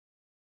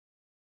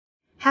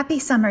Happy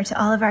summer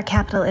to all of our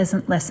Capital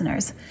Isn't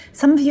listeners.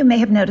 Some of you may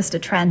have noticed a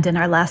trend in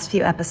our last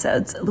few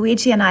episodes.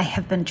 Luigi and I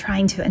have been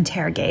trying to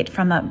interrogate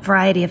from a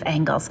variety of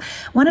angles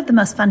one of the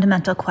most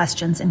fundamental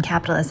questions in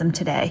capitalism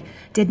today.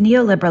 Did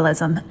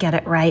neoliberalism get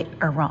it right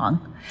or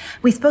wrong?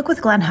 We spoke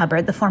with Glenn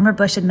Hubbard, the former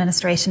Bush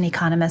administration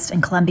economist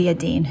and Columbia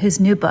dean,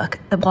 whose new book,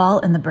 The Wall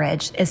and the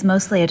Bridge, is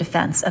mostly a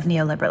defense of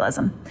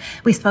neoliberalism.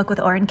 We spoke with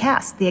Oren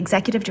Cass, the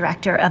executive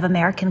director of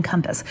American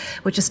Compass,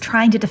 which is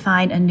trying to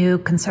define a new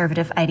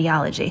conservative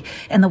ideology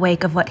in the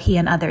wake of what he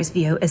and others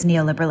view as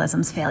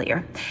neoliberalism's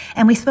failure.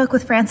 And we spoke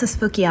with Francis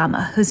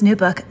Fukuyama, whose new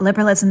book,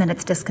 Liberalism and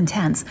Its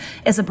Discontents,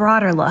 is a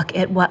broader look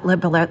at what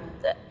liberalism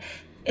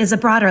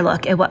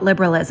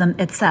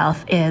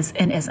itself is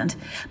and isn't.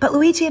 But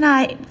Luigi and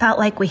I felt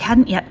like we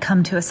hadn't yet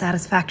come to a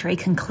satisfactory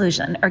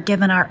conclusion or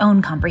given our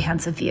own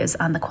comprehensive views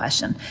on the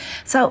question.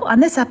 So on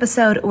this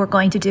episode, we're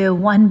going to do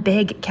one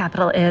big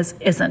capital is,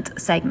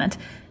 isn't segment.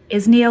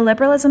 Is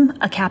neoliberalism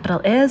a capital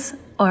is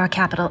or a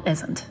capital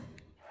isn't?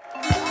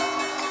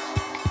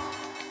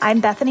 I'm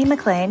Bethany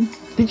McLean.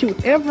 Did you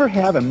ever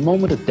have a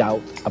moment of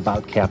doubt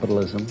about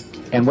capitalism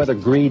and whether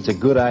greed's a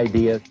good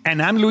idea?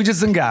 And I'm Luigi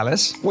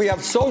Zingales. We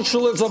have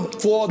socialism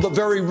for the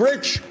very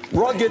rich,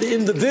 rugged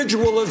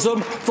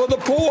individualism for the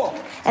poor.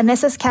 And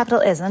this is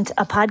Capital Isn't,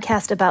 a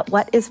podcast about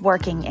what is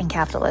working in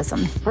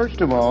capitalism. First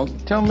of all,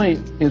 tell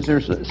me, is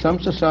there some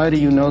society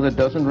you know that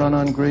doesn't run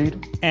on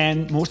greed?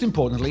 And most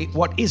importantly,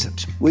 what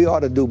isn't? We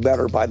ought to do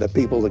better by the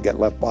people that get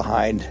left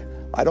behind.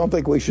 I don't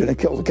think we should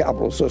kill the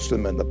capital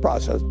system in the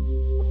process.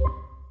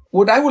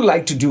 What I would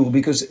like to do,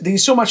 because there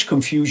is so much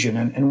confusion,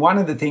 and one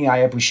of the things I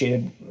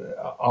appreciated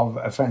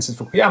of Francis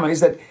Fukuyama is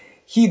that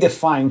he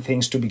defined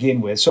things to begin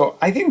with. So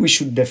I think we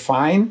should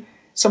define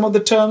some of the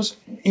terms,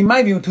 in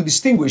my view, to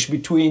distinguish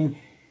between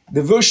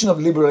the version of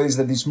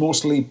liberalism that is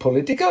mostly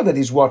political, that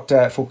is what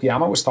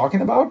Fukuyama was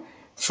talking about,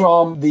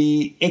 from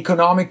the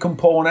economic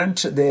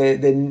component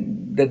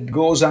that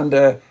goes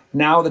under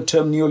now the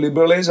term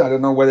neoliberalism. I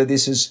don't know whether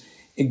this is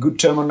a good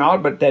term or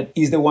not, but that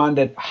is the one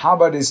that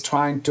Hubbard was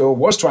trying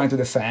to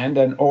defend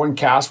and Oren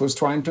Cass was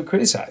trying to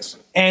criticize.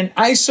 And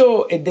I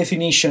saw a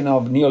definition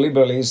of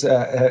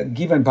neoliberalism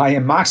given by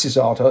a Marxist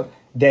author,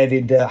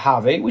 David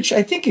Harvey, which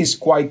I think is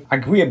quite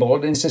agreeable.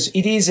 And it says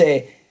it is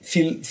a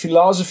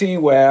philosophy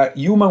where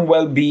human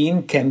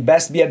well-being can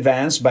best be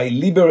advanced by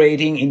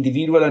liberating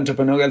individual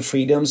entrepreneurial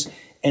freedoms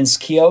and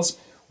skills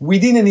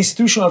within an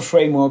institutional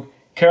framework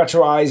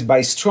characterized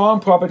by strong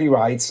property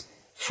rights,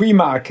 free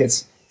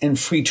markets, and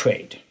free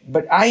trade.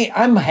 But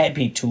I'm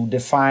happy to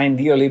define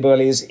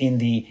neoliberalism in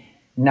the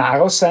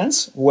narrow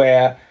sense,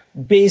 where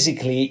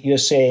basically you're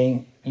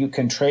saying you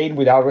can trade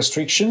without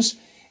restrictions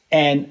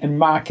and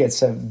markets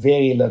have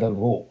very little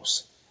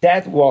rules.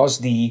 That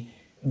was the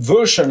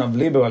version of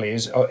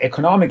liberalism, or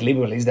economic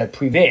liberalism, that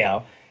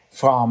prevailed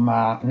from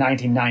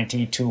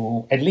 1990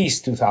 to at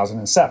least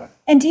 2007.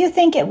 And do you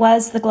think it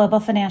was the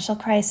global financial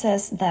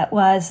crisis that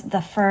was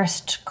the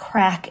first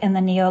crack in the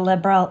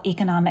neoliberal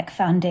economic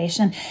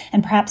foundation?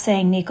 And perhaps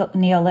saying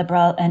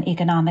neoliberal and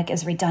economic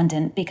is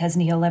redundant because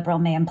neoliberal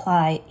may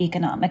imply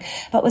economic.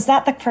 But was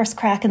that the first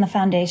crack in the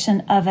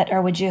foundation of it,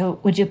 or would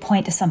you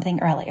point to something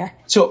earlier?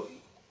 So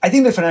I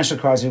think the financial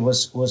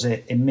crisis was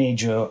a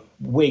major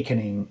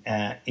awakening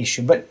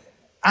issue. But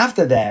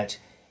after that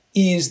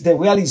is the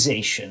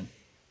realization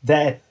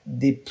that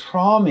the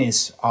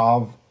promise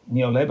of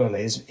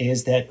neoliberalism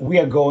is that we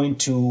are going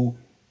to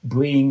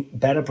bring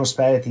better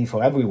prosperity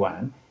for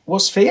everyone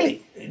was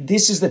failing.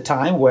 This is the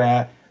time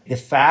where the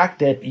fact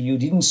that you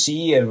didn't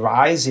see a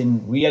rise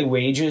in real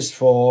wages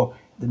for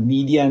the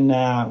median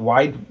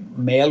white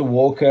male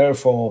worker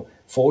for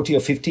 40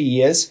 or 50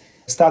 years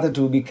started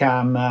to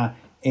become an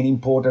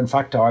important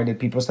factor that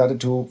people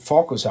started to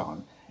focus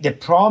on. The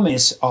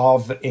promise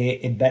of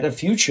a better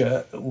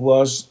future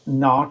was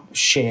not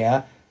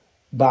shared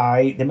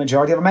by the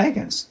majority of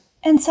Americans.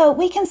 And so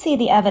we can see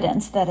the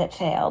evidence that it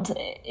failed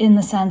in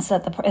the sense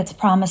that its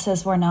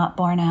promises were not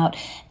borne out.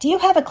 Do you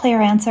have a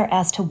clear answer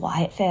as to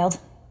why it failed?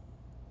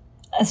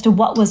 As to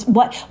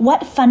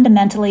what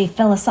fundamentally,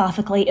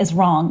 philosophically is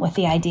wrong with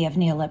the idea of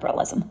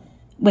neoliberalism,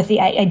 with the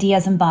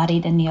ideas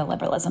embodied in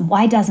neoliberalism?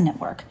 Why doesn't it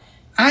work?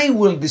 I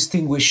will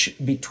distinguish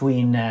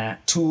between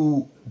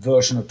two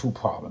versions or two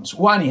problems.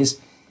 One is,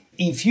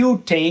 if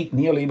you take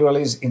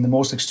neoliberalism in the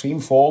most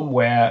extreme form,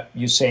 where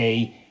you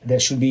say there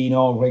should be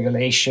no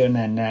regulation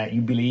and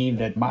you believe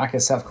that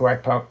markets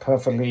self-correct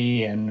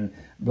perfectly and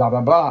blah, blah,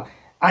 blah,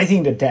 I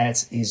think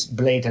that is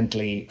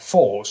blatantly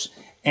false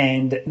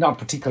and not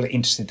particularly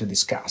interesting to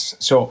discuss.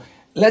 So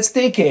let's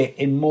take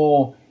a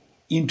more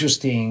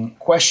interesting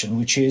question,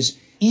 which is,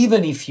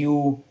 even if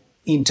you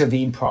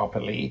intervene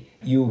properly,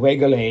 you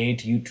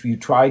regulate, you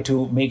try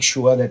to make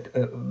sure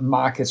that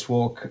markets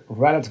work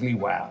relatively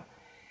well,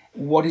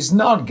 what is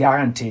not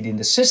guaranteed in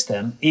the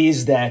system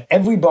is that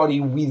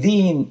everybody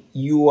within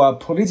your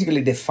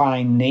politically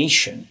defined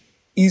nation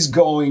is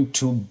going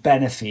to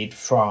benefit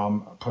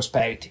from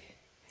prosperity.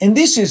 And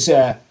this is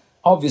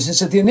obvious. And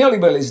so the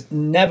neoliberalists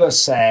never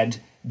said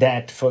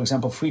that, for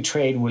example, free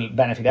trade will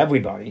benefit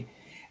everybody.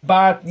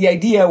 But the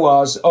idea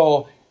was,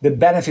 the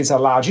benefits are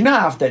large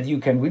enough that you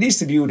can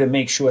redistribute and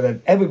make sure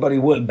that everybody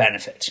will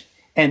benefit.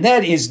 And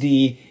that is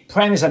the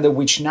premise under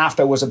which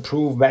NAFTA was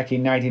approved back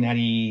in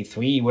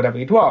 1993, whatever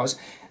it was.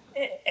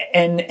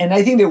 And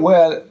I think there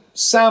were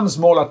some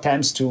small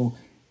attempts to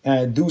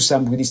do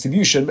some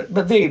redistribution,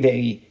 but very,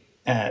 very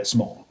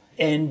small.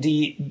 And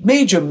the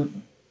major,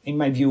 in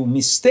my view,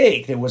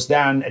 mistake that was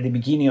done at the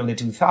beginning of the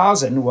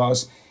 2000s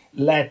was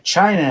let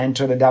China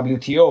enter the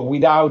WTO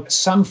without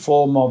some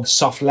form of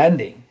soft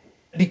landing.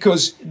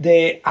 Because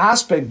the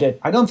aspect that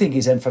I don't think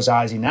is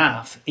emphasized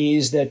enough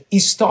is that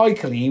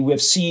historically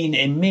we've seen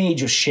a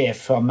major shift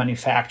from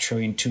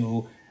manufacturing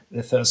to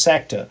the third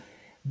sector.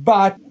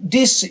 But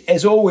this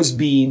has always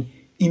been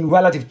in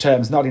relative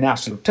terms, not in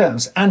absolute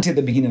terms, until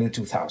the beginning of the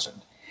 2000s.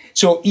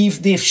 So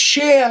if the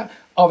share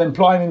of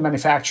employment in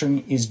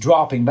manufacturing is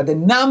dropping, but the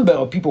number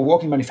of people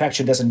working in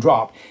manufacturing doesn't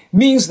drop,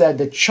 means that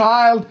the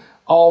child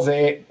of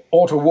a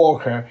auto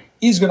worker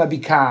is going to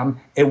become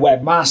a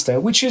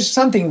webmaster, which is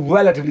something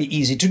relatively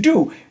easy to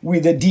do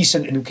with a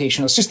decent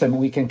educational system.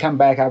 We can come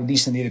back how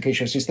decent the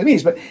educational system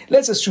is, but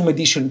let's assume a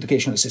decent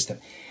educational system.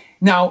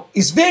 Now,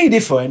 it's very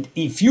different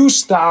if you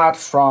start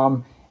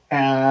from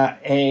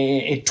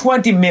a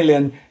 20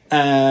 million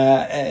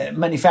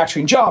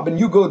manufacturing job and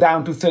you go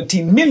down to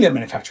 13 million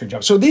manufacturing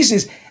jobs. So this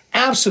is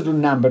absolute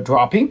number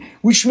dropping,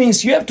 which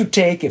means you have to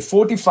take a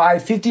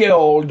 45,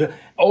 50-year-old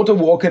auto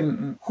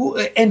worker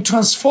and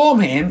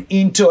transform him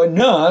into a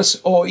nurse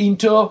or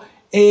into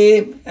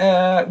a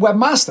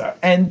webmaster.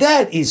 And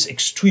that is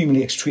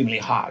extremely, extremely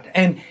hard.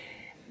 And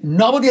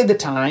nobody at the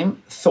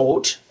time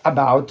thought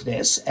about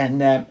this.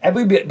 And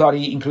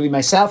everybody, including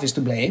myself, is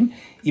to blame,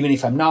 even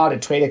if I'm not a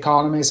trade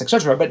economist,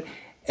 etc. But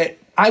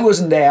I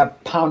wasn't there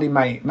pounding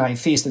my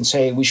fist and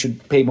saying we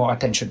should pay more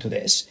attention to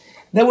this.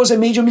 That was a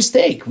major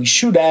mistake. We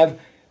should have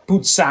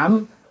put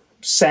some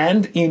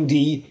sand in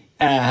the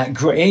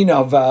grain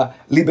of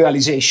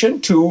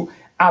liberalization to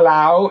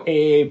allow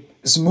a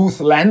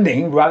smooth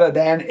landing rather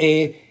than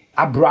a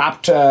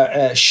abrupt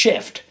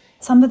shift.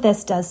 Some of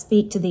this does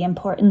speak to the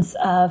importance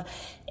of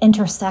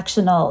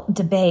intersectional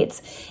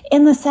debates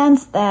in the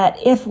sense that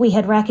if we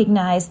had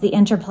recognized the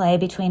interplay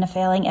between a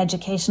failing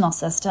educational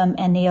system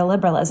and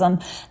neoliberalism,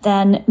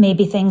 then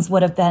maybe things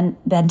would have been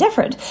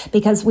different,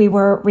 because we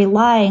were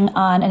relying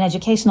on an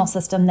educational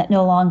system that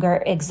no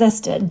longer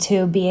existed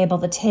to be able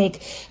to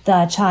take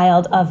the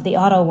child of the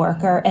auto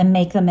worker and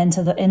make them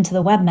into the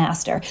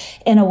webmaster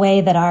in a way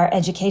that our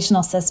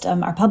educational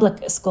system, our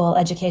public school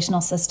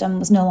educational system,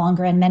 was no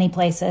longer in many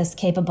places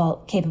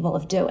capable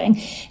of doing.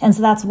 And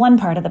so that's one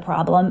part of the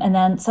problem. And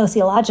then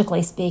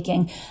sociologically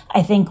speaking,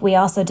 I think we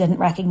also didn't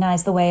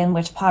recognize the way in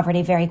which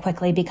poverty very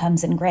quickly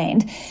becomes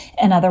ingrained.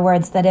 In other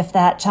words, that if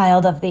that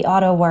child of the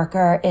auto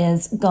worker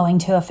is going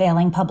to a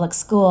failing public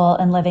school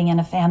and living in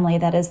a family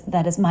that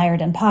is mired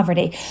in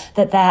poverty,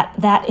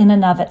 that in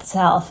and of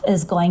itself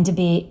is going to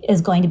be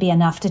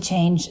enough to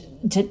change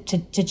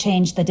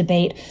the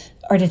debate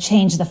or to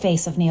change the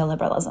face of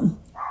neoliberalism.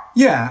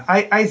 Yeah,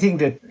 I think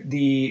that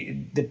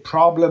the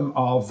problem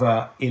of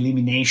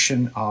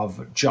elimination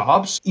of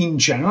jobs, in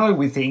general,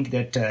 we think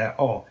that,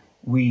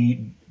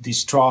 we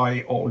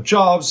destroy all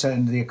jobs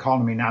and the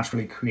economy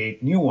naturally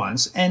create new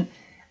ones. And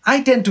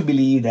I tend to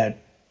believe that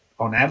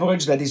on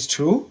average that is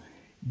true,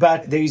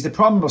 but there is the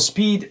problem of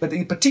speed, but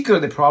in particular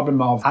the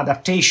problem of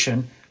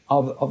adaptation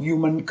of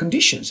human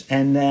conditions.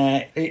 And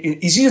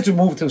it's easier to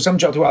move to some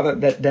job to other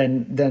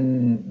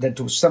than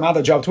to some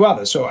other job to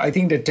other. So I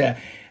think that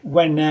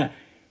when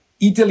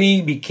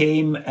Italy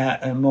became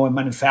more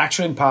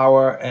manufacturing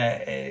power.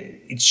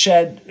 It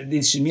shed,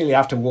 this immediately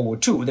after World War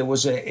II, there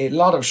was a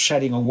lot of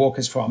shedding of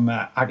workers from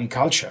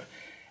agriculture.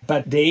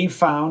 But they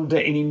found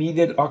an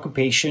immediate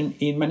occupation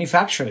in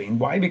manufacturing.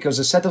 Why? Because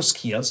the set of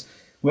skills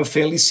were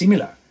fairly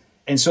similar.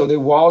 And so there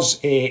was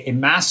a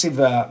massive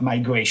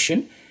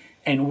migration,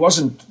 and it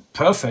wasn't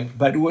perfect,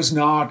 but it was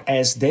not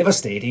as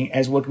devastating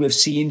as what we've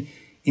seen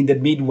in the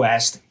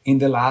Midwest in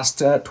the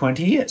last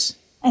 20 years.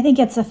 I think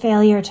it's a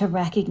failure to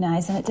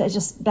recognize, and it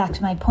just back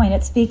to my point,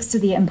 it speaks to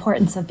the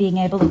importance of being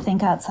able to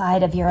think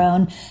outside of your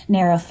own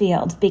narrow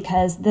field,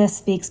 because this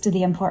speaks to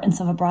the importance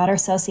of a broader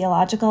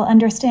sociological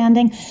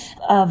understanding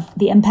of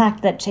the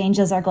impact that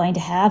changes are going to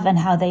have and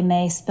how they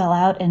may spill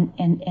out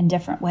in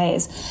different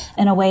ways,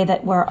 in a way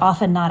that we're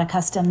often not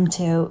accustomed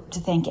to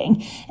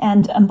thinking.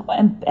 And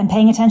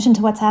paying attention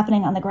to what's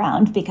happening on the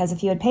ground, because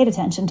if you had paid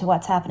attention to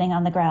what's happening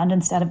on the ground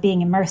instead of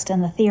being immersed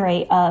in the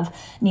theory of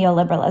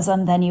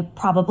neoliberalism, then you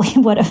probably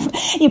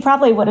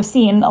would have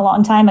seen a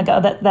long time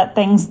ago that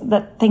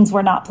things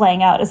were not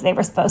playing out as they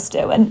were supposed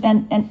to,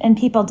 and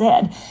people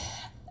did.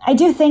 I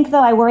do think,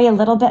 though, I worry a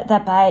little bit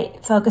that by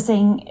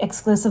focusing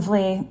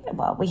exclusively,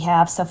 well, we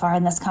have so far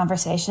in this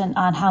conversation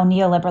on how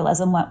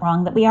neoliberalism went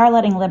wrong, that we are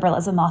letting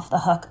liberalism off the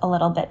hook a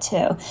little bit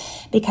too.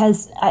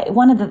 Because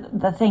one of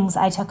the things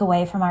I took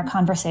away from our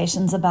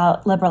conversations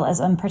about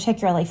liberalism,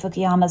 particularly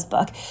Fukuyama's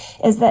book,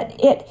 is that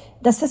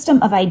the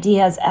system of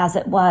ideas as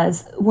it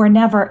was were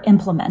never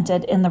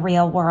implemented in the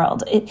real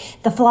world.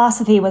 The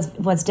philosophy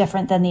was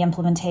different than the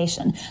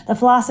implementation. The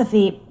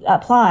philosophy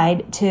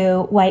applied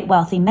to white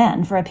wealthy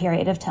men for a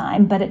period of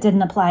time, but it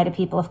didn't apply to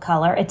people of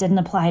color. It didn't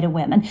apply to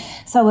women.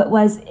 So it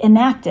was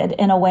enacted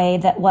in a way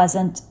that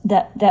wasn't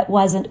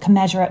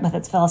commensurate with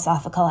its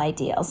philosophical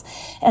ideals.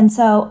 And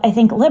so I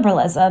think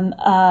liberalism,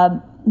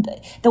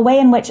 the way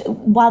in which,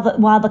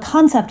 while the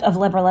concept of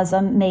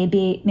liberalism may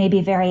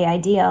be very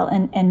ideal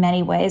in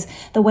many ways,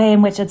 the way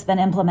in which it's been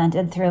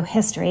implemented through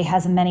history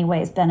has in many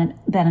ways been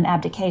an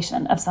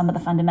abdication of some of the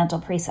fundamental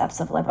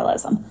precepts of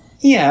liberalism.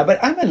 Yeah, but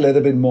I'm a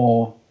little bit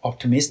more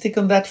optimistic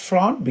on that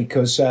front,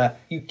 because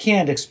you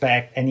can't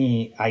expect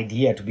any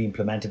idea to be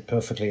implemented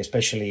perfectly,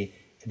 especially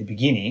at the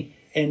beginning.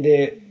 And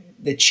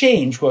the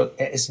change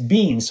has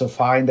been so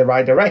far in the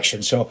right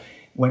direction. So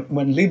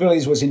when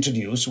liberalism was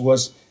introduced,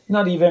 was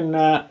not even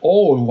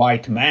all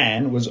white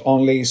men, was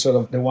only sort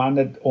of the one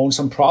that owned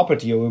some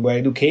property or were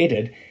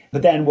educated,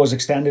 but then was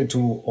extended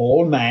to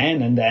all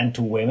men, and then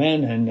to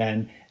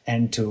women,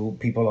 and to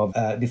people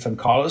of different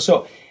colors.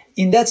 So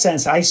in that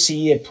sense, I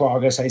see a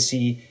progress. I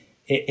see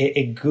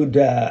a good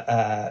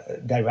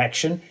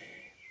direction.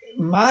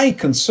 My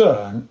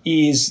concern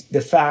is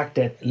the fact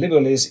that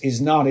liberalism is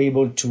not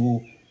able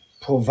to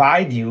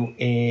provide you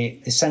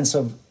a sense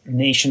of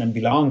nation and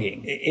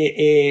belonging.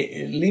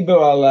 A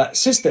liberal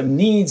system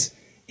needs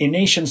a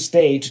nation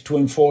state to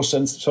enforce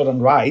certain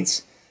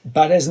rights,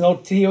 but has no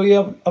theory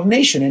of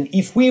nation. And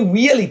if we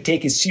really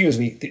take it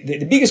seriously,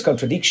 the biggest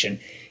contradiction,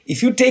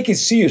 if you take it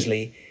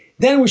seriously,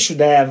 then we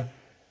should have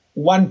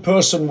one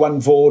person,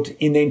 one vote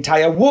in the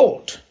entire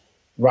world,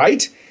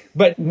 right?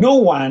 But no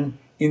one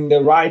in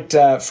the right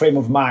frame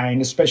of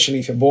mind, especially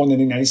if you're born in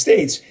the United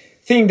States,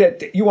 think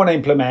that you want to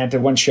implement a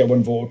one share,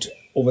 one vote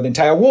over the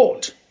entire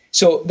world.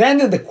 So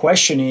then the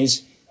question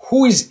is,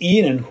 who is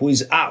in and who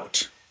is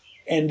out?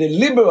 And the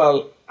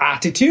liberal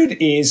attitude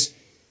is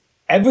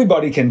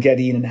everybody can get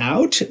in and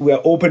out. We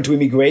are open to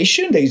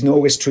immigration. There is no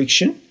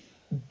restriction.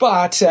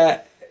 But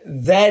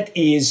that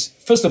is,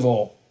 first of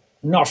all,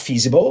 not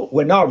feasible.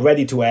 We're not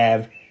ready to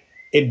have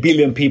 1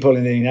 billion people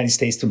in the United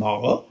States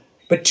tomorrow.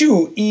 But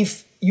two,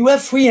 if you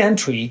have free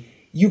entry,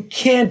 you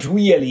can't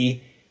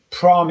really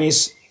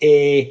promise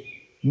a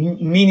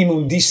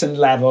minimum decent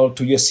level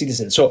to your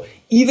citizens. So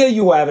either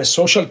you have a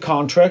social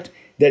contract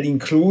that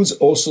includes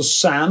also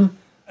some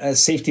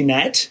safety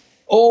net,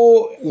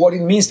 or what it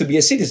means to be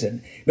a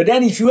citizen. But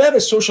then if you have a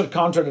social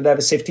contract that have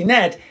a safety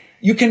net,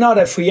 you cannot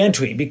have free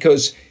entry,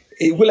 because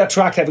it will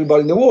attract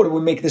everybody in the world. It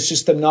will make the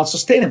system not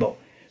sustainable.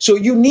 So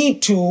you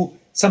need to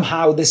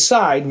somehow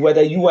decide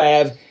whether you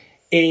have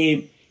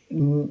a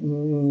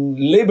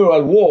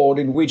liberal world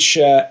in which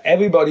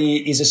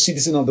everybody is a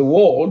citizen of the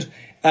world,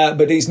 but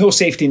there is no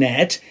safety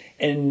net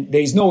and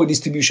there is no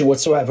distribution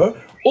whatsoever,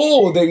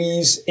 or there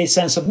is a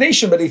sense of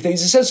nation. But if there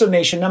is a sense of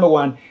nation, number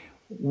one,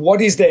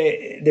 what is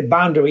the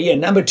boundary?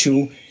 And number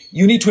two,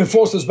 you need to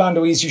enforce those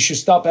boundaries. You should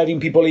stop having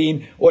people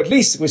in, or at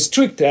least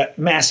restrict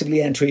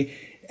massively entry,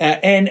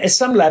 and at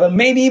some level,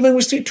 maybe even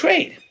restrict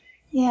trade.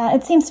 Yeah,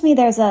 it seems to me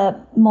there's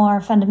a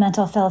more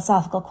fundamental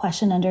philosophical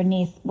question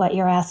underneath what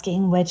you're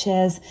asking, which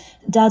is,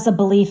 does a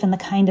belief in the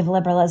kind of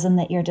liberalism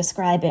that you're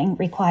describing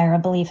require a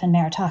belief in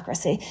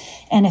meritocracy?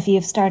 And if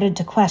you've started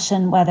to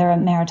question whether a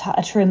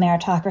true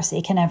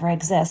meritocracy can ever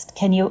exist,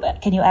 can you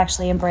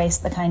actually embrace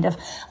the kind of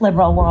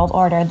liberal world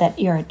order that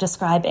you're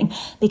describing?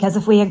 Because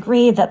if we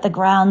agree that the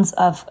grounds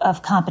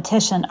of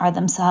competition are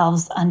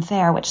themselves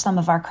unfair, which some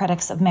of our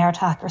critics of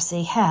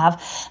meritocracy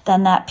have,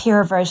 then that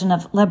pure version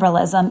of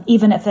liberalism,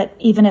 even if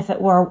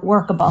it were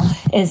workable,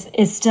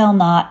 can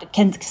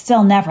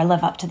still never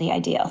live up to the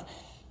ideal.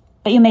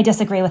 But you may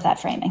disagree with that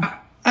framing.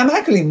 I'm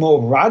actually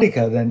more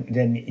radical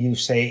than you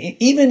say.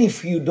 Even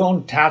if you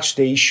don't touch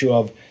the issue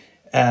of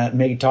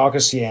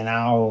meritocracy and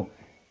how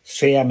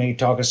fair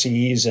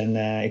meritocracy is and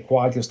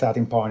equality of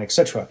starting point,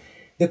 etc.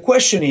 The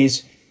question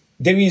is,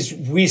 there is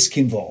risk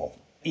involved.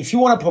 If you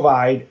want to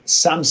provide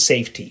some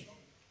safety,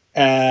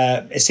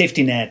 a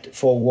safety net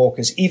for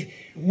workers,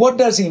 what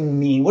does it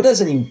mean? What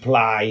does it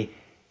imply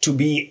to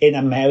be an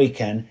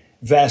American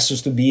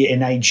versus to be a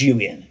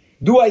Nigerian?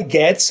 Do I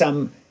get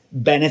some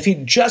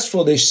benefit just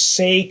for the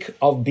sake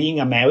of being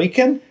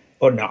American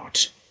or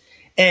not?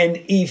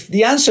 And if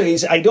the answer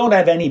is I don't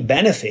have any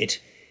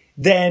benefit,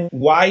 then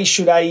why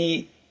should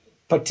I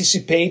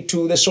participate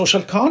to the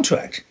social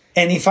contract?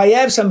 And if I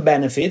have some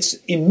benefits,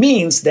 it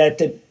means that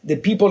the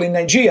people in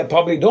Nigeria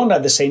probably don't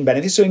have the same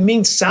benefits. So it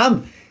means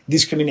some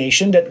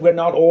discrimination, that we're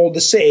not all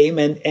the same.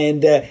 And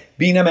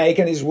being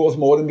American is worth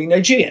more than being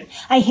Nigerian.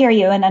 I hear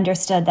you and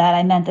understood that.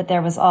 I meant that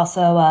there was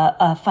also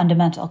a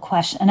fundamental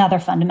question, another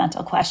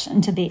fundamental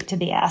question to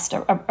be asked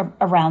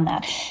around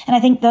that. And I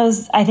think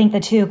the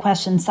two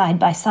questions side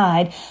by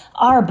side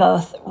are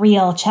both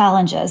real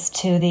challenges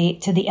to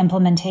the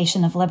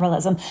implementation of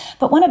liberalism.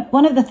 But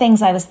one of the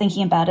things I was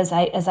thinking about as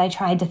I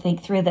tried to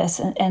think through this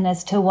and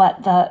as to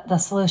what the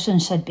solution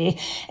should be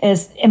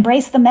is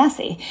embrace the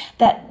messy.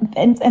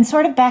 And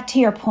sort of back to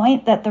your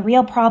point that the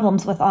real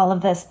problems with all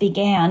of this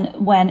began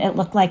when it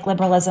looked like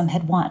liberalism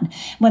had won.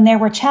 When there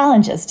were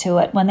challenges to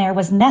it, when there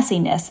was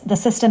messiness, the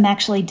system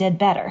actually did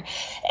better.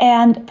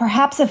 And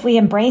perhaps if we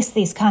embrace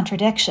these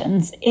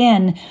contradictions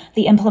in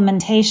the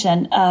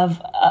implementation of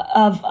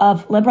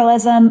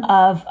liberalism,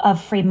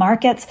 of free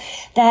markets,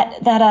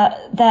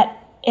 that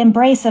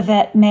embrace of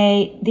it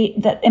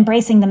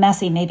embracing the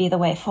messy may be the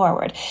way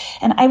forward.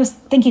 And I was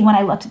thinking when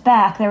I looked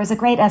back, there was a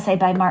great essay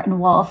by Martin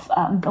Wolf,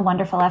 the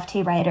wonderful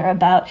FT writer,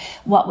 about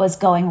what was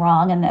going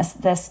wrong in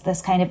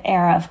this kind of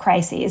era of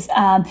crises.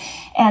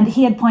 And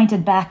he had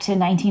pointed back to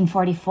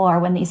 1944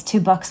 when these two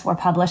books were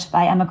published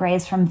by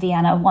emigres from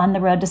Vienna. One, The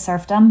Road to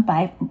Serfdom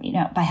by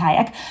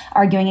Hayek,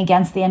 arguing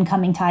against the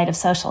incoming tide of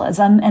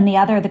socialism, and the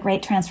other, The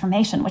Great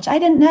Transformation, which I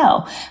didn't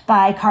know,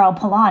 by Karl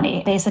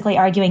Polanyi, basically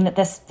arguing that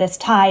this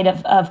tide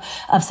of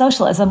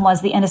socialism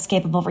was the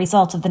inescapable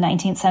result of the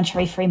 19th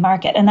century free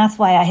market. And that's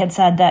why I had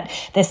said that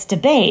this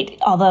debate,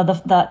 although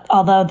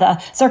the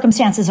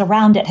circumstances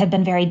around it have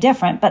been very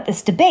different, but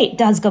this debate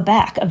does go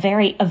back a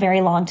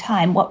very long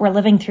time. What we're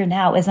living through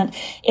now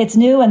it's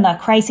new in the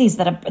crises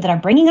that are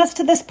bringing us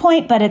to this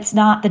point, but it's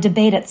not, the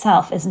debate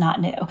itself is not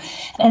new.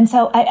 And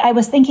so I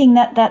was thinking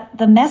that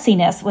the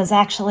messiness was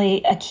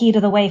actually a key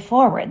to the way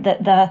forward,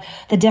 that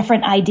the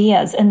different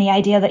ideas and the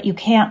idea that you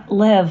can't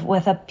live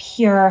with that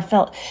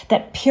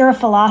pure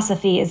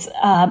philosophies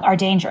are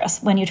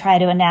dangerous when you try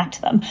to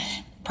enact them,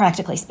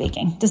 practically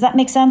speaking. Does that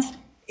make sense?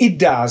 It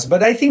does,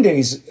 but I think there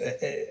is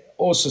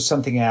also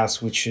something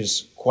else which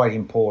is quite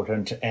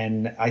important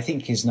and I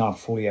think is not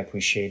fully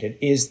appreciated,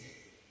 is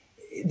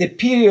the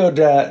period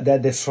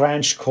that the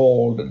French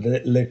called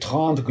les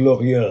 30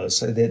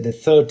 glorieuses, the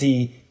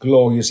 30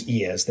 glorious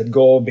years that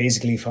go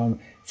basically from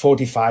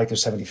 45 to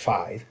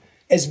 75,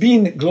 has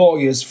been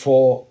glorious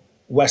for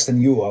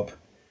Western Europe,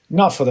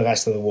 not for the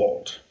rest of the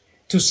world.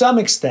 To some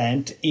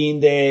extent,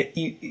 in the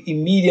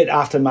immediate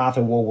aftermath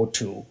of World War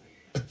II,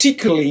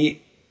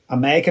 particularly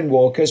American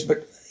workers,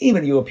 but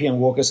even European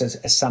workers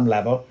at some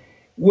level,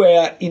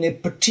 were in a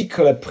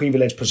particular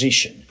privileged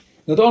position.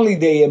 Not only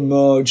they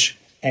emerge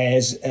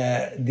as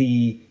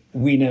the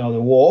winner of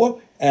the war,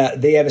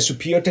 they have a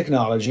superior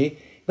technology,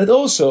 but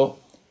also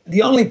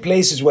the only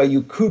places where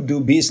you could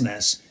do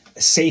business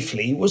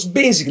safely was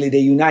basically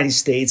the United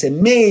States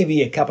and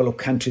maybe a couple of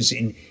countries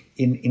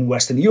in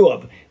Western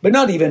Europe, but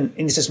not even,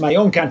 in this is my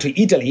own country,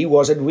 Italy,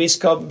 was at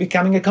risk of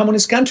becoming a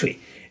communist country.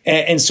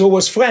 And so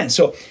was France.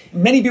 So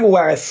many people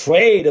were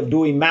afraid of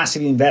doing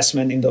massive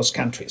investment in those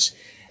countries.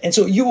 And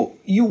so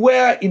you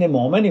were in a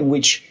moment in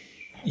which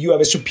you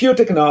have a superior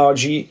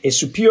technology, a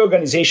superior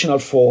organizational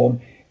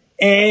form,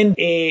 and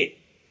a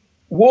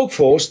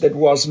workforce that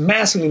was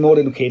massively more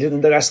educated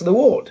than the rest of the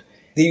world.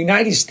 The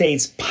United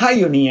States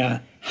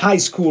pioneered high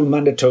school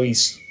mandatory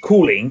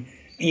schooling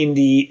in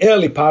the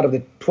early part of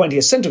the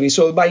 20th century.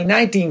 So by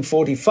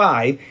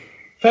 1945,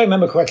 if I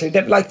remember correctly,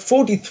 that like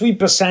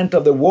 43%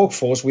 of the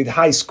workforce with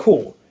high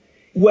school,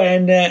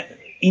 when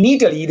in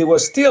Italy there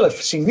was still a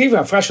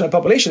significant fraction of the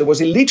population that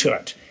was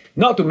illiterate,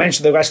 not to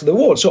mention the rest of the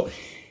world. So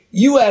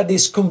you had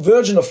this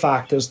convergence of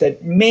factors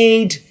that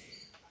made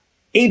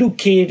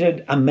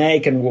educated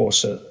American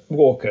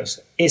workers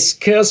a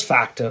scarce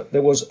factor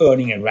that was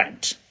earning a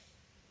rent.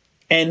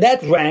 And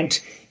that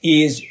rent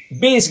is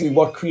basically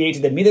what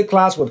created the middle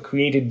class, what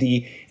created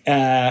the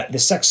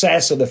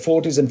success of the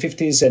 40s and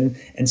 50s and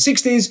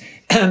 60s.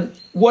 And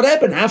what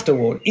happened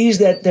afterward is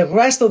that the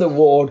rest of the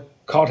world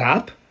caught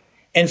up.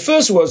 And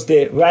first was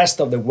the rest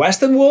of the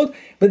Western world,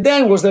 but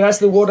then was the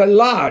rest of the world at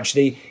large.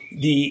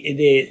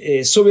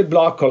 The Soviet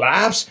bloc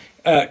collapsed,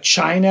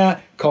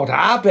 China caught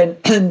up,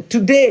 and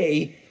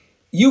today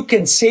you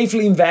can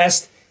safely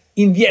invest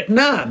in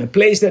Vietnam, a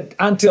place that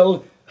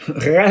until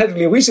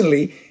relatively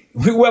recently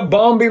we were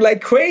bombing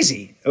like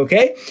crazy,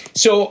 okay?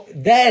 So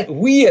that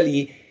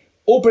really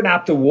opened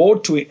up the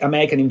world to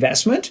American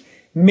investment,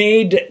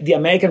 made the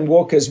American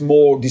workers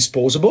more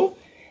disposable,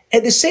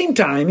 at the same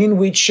time in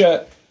which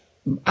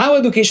our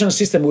educational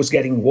system was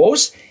getting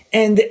worse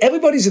and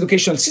everybody's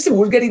educational system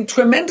was getting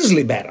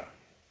tremendously better.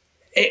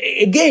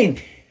 Again,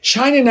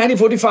 China in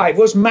 1945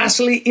 was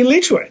massively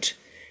illiterate.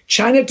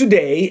 China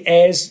today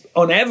has,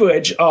 on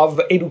average,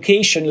 of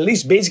education, at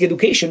least basic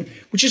education,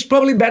 which is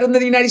probably better than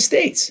the United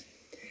States.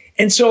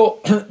 And so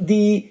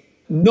the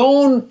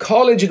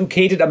non-college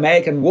educated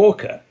American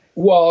worker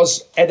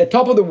was at the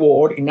top of the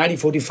world in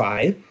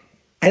 1945.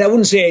 And I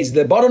wouldn't say he's at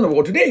the bottom of the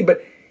world today,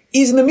 but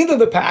he's in the middle of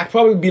the pack,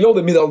 probably below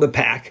the middle of the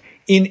pack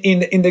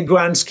in the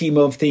grand scheme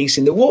of things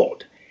in the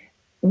world.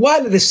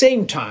 While at the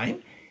same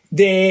time,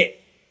 the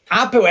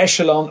upper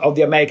echelon of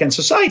the American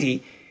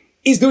society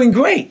is doing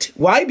great.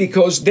 Why?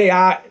 Because they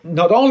are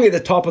not only at the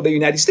top of the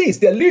United States,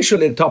 they're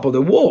literally at the top of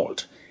the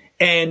world.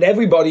 And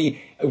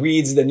everybody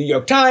reads the New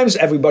York Times,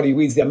 everybody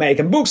reads the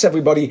American books,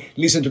 everybody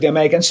listens to the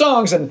American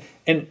songs, and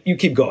you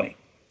keep going.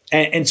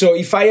 And so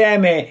if I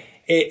am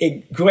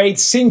a great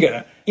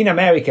singer in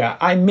America,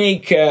 I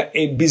make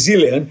a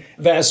bazillion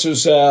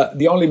versus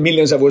the only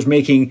millions I was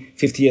making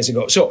 50 years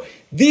ago. So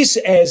this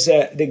as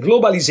the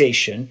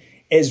globalization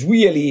has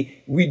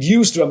really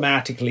reduced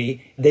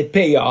dramatically the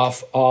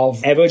payoff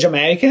of average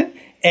American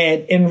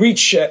and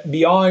enrich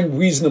beyond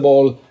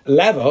reasonable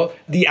level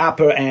the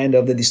upper end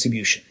of the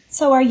distribution.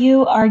 So are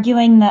you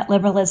arguing that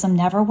liberalism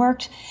never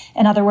worked?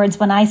 In other words,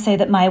 when I say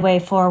that my way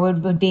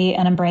forward would be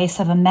an embrace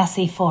of a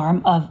messy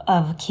form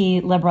of key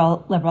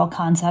liberal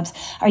concepts,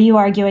 are you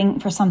arguing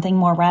for something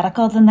more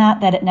radical than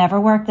that it never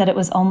worked, that it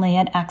was only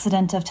an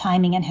accident of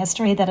timing and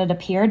history, that it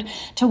appeared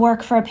to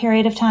work for a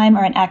period of time,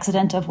 or an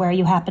accident of where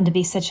you happen to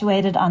be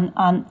situated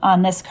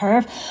on this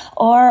curve?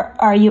 Or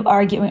are you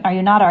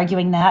not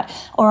arguing that?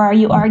 Or are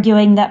you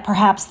arguing that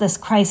perhaps this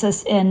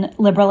crisis in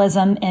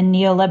liberalism, in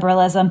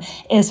neoliberalism,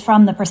 is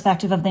from the perspective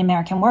of the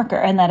American worker,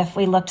 and that if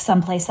we looked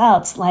someplace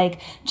else,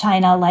 like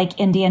China, like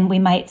India, we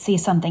might see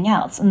something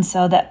else, and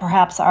so that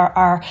perhaps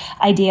our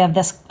idea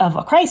of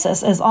a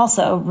crisis is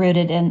also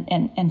rooted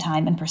in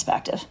time and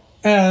perspective?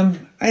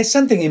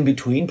 Something in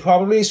between,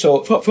 probably.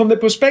 So from the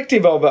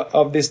perspective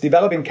of these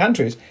developing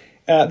countries,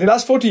 the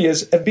last 40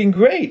 years have been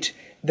great.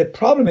 The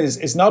problem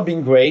is not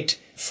been great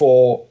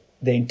for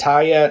the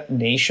entire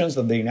nations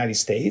of the United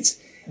States.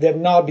 There have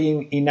not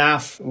been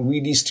enough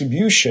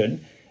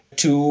redistribution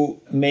to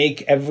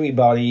make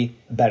everybody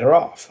better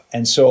off.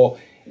 And so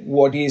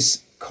what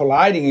is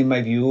colliding, in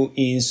my view,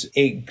 is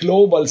a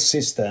global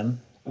system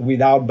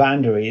without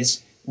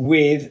boundaries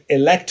with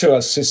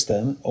electoral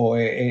system or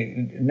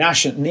a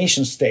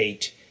nation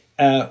state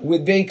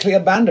with very clear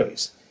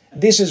boundaries.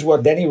 This is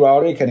what Danny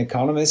Roderick, an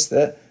economist,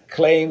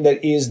 claimed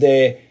that is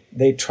the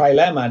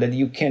trilemma, that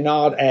you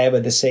cannot have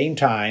at the same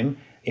time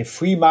a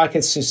free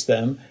market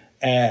system,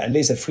 at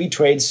least a free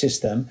trade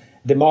system,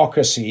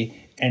 democracy,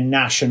 and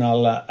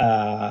national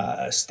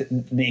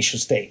nation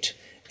state.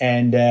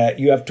 And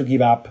you have to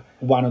give up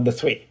one of the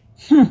three.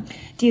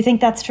 Do you think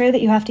that's true,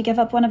 that you have to give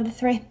up one of the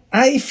three?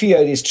 I fear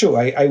it is true.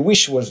 I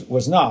wish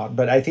was not,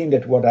 but I think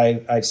that what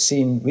I've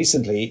seen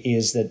recently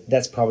is that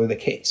that's probably the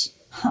case.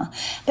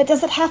 But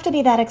does it have to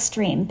be that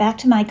extreme? Back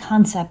to my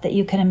concept that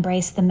you can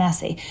embrace the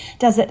messy.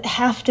 Does it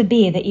have to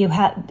be that you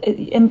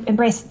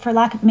embrace, for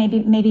lack of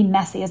maybe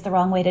messy is the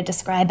wrong way to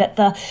describe it,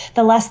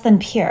 the less than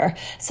pure?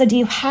 So do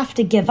you have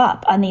to give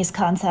up on these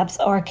concepts,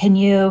 or can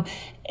you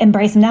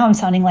embrace? Now I'm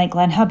sounding like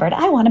Glenn Hubbard.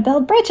 I want to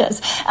build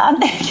bridges.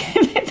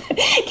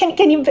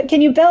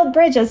 Can you build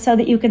bridges so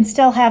that you can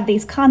still have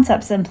these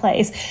concepts in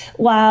place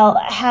while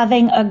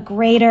having a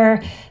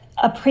greater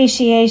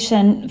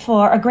appreciation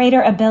for, a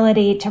greater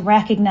ability to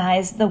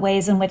recognize the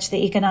ways in which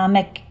the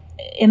economic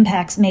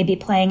impacts may be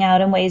playing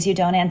out in ways you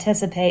don't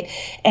anticipate,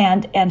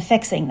 and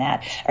fixing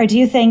that? Or do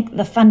you think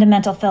the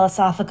fundamental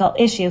philosophical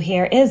issue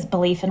here is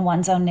belief in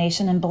one's own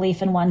nation and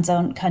belief in one's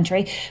own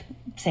country?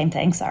 Same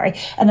thing, sorry.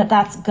 And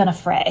that's going to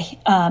fray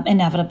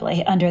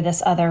inevitably under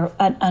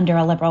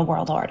a liberal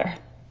world order?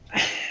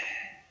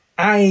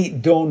 I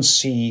don't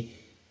see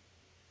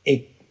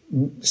a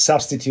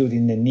substitute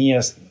in the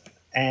nearest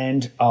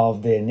end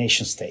of the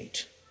nation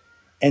state.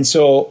 And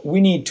so we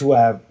need to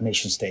have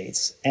nation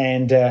states.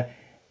 And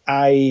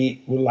I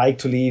would like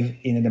to live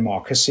in a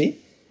democracy.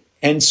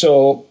 And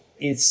so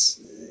it's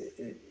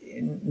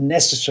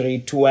necessary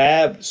to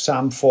have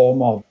some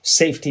form of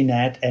safety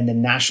net and a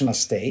national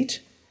state.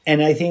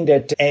 And I think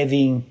that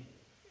having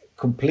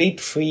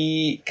complete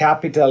free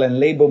capital and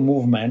labor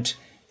movement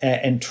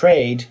and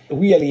trade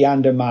really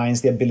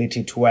undermines the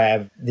ability to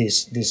have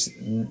these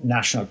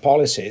national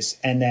policies,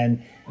 and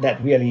then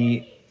that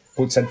really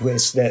puts at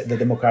risk the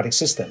democratic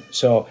system.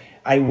 So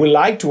I would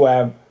like to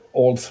have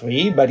all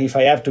three, but if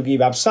I have to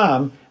give up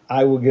some,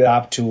 I will give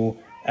up to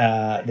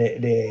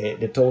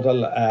the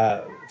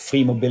total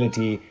free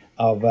mobility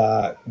of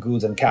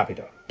goods and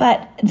capital.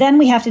 But then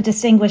we have to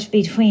distinguish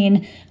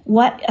between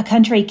what a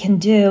country can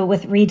do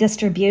with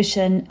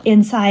redistribution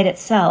inside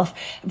itself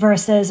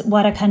versus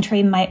what a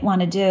country might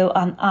want to do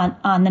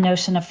on the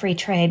notion of free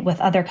trade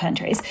with other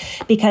countries.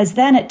 Because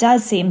then it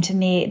does seem to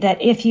me that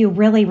if you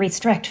really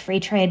restrict free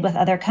trade with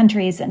other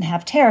countries and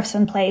have tariffs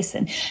in place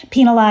and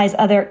penalize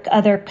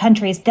other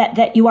countries,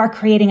 that you are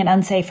creating an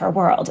unsafer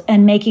world,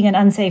 and making an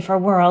unsafer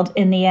world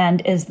in the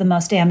end is the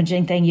most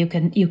damaging thing you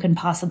can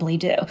possibly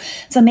do.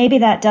 So maybe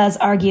that does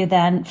argue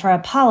then for a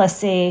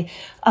policy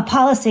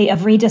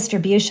of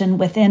redistribution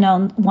within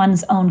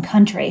one's own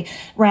country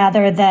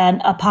rather than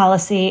a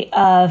policy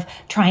of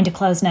trying to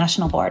close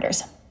national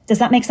borders. Does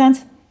that make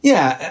sense?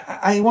 Yeah,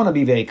 I want to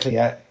be very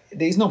clear.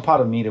 There is no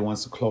part of me that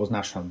wants to close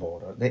national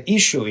border. The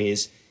issue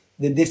is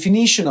the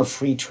definition of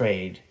free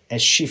trade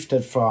has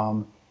shifted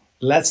from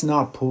let's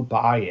not put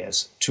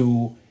barriers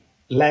to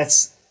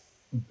let's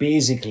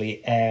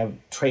basically have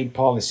trade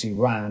policy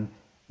run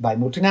by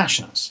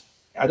multinationals.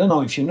 I don't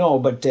know if you know,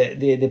 but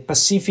the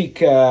Pacific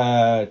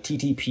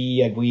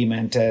TTP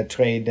agreement,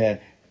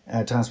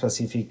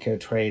 Trans-Pacific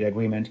Trade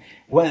Agreement,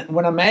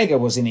 when America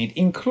was in it,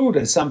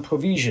 included some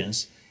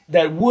provisions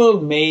that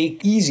will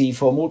make easy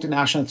for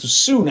multinationals to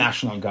sue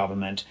national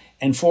government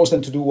and force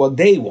them to do what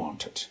they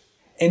wanted.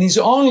 And it's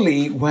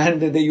only when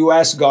the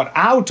US got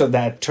out of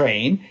that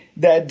train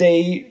that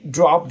they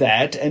dropped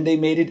that and they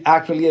made it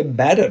actually a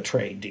better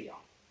trade deal.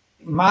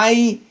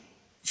 My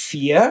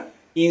fear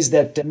is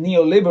that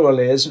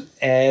neoliberalism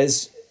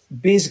has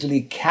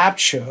basically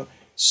captured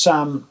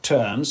some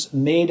terms,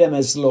 made them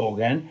a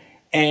slogan,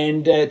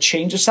 and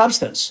changed the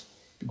substance.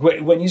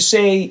 When you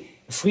say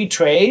free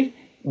trade,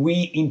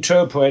 we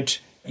interpret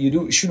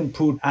you shouldn't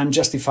put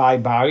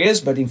unjustified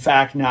barriers, but in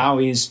fact now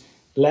is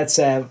let's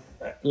have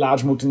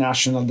large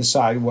multinational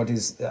decide what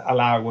is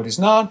allowed, what is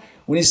not.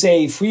 When you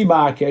say free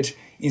market,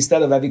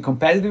 instead of having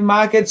competitive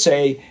market,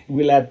 say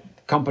we let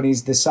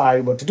companies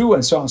decide what to do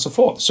and so on and so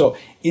forth. So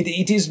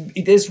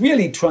it has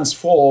really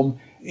transformed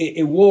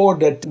a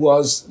world that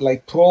was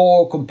like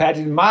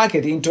pro-competitive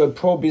market into a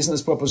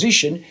pro-business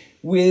proposition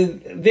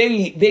with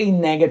very, very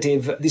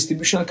negative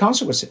distributional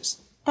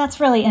consequences.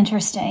 That's really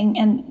interesting.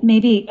 And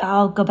maybe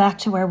I'll go back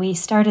to where we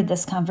started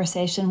this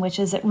conversation, which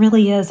is it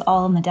really is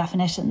all in the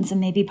definitions.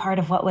 And maybe part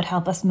of what would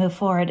help us move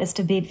forward is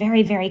to be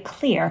very, very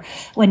clear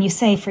when you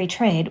say free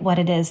trade, what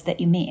it is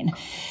that you mean.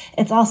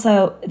 It's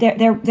also,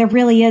 there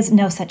really is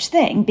no such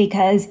thing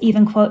because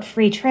even, quote,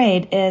 free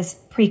trade is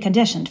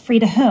preconditioned. Free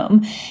to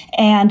whom?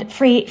 And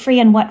free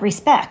in what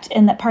respect?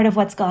 And that part of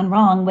what's gone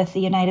wrong with the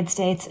United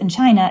States and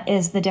China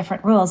is the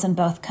different rules in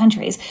both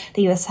countries.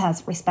 The U.S.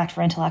 has respect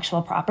for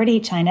intellectual property.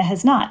 China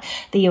has not.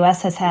 The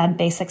U.S. has had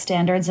basic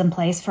standards in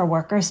place for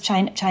workers.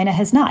 China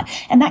has not.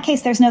 In that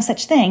case, there's no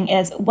such thing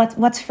as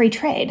what's free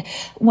trade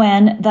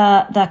when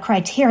the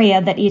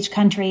criteria that each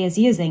country is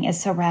using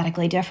is so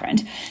radically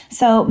different.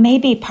 So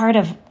maybe part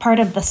of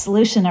the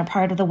solution or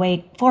part of the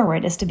way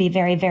forward is to be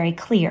very, very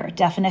clear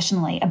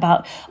definitionally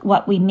about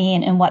what we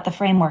mean and what the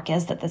framework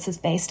is that this is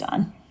based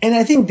on. And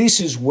I think this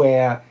is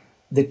where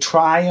the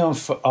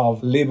triumph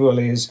of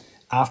liberalism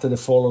after the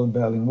fall of the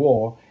Berlin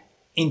Wall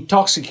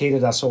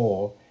intoxicated us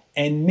all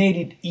and made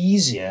it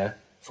easier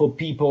for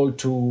people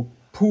to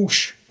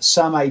push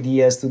some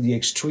ideas to the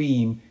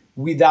extreme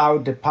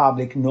without the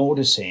public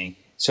noticing.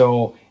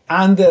 So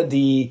under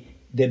the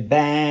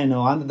ban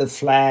or under the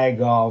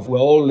flag of we're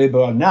all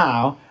liberal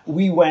now,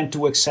 we went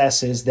to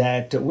excesses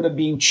that would have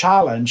been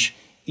challenged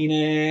in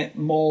a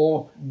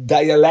more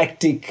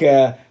dialectic,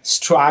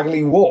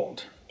 struggling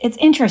world. It's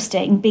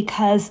interesting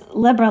because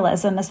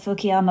liberalism, as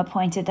Fukuyama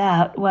pointed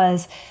out,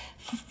 was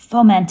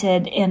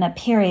fomented in a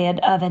period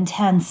of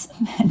intense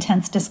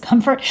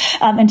discomfort,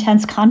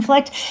 intense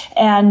conflict.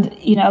 And,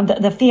 you know,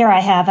 the fear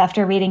I have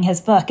after reading his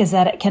book is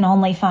that it can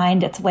only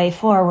find its way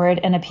forward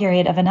in a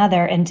period of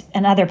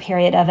another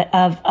period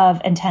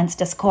of intense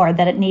discord,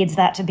 that it needs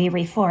that to be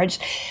reforged.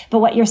 But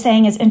what you're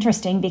saying is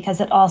interesting because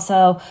it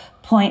also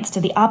points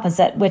to the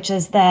opposite, which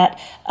is that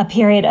a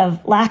period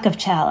of lack of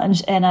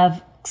challenge and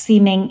of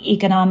seeming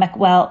economic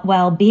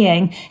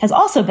well-being has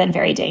also been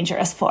very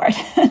dangerous for it.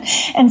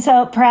 And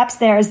so perhaps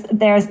there's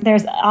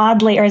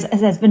oddly, or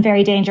has been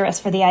very dangerous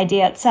for the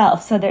idea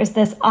itself. So there's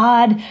this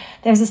odd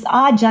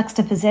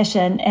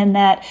juxtaposition in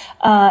that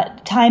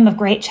time of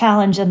great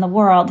challenge in the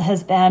world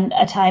has been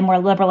a time where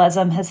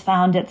liberalism has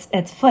found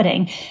its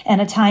footing,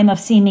 and a time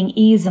of seeming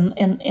ease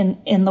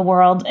in the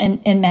world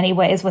in many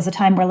ways was a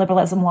time where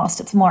liberalism lost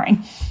its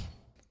mooring.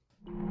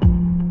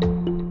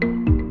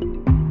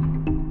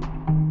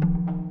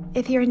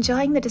 If you're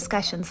enjoying the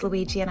discussions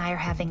Luigi and I are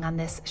having on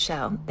this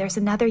show, there's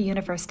another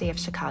University of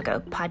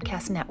Chicago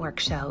podcast network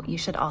show you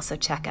should also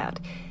check out.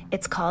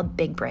 It's called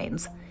Big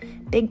Brains.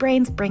 Big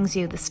Brains brings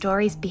you the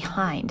stories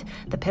behind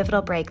the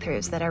pivotal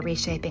breakthroughs that are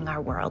reshaping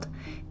our world.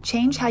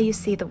 Change how you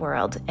see the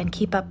world and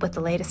keep up with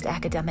the latest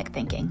academic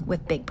thinking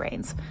with Big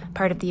Brains,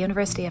 part of the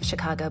University of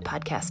Chicago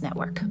podcast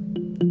network.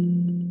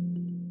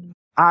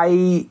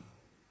 I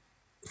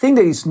think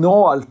there is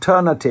no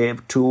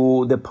alternative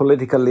to the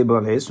political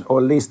liberalism, or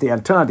at least the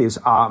alternatives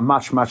are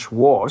much, much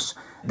worse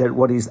than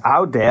what is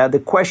out there. The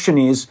question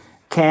is,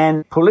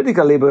 can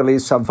political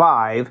liberalism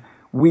survive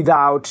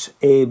without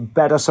a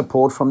better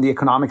support from the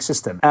economic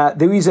system?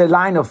 There is a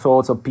line of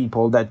thought of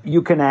people that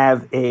you can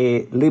have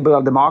a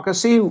liberal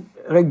democracy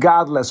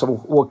regardless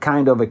of what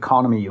kind of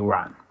economy you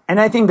run. And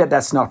I think that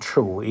that's not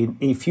true.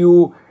 If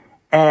you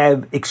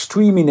have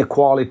extreme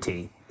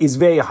inequality, it's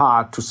very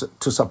hard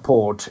to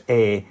support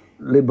a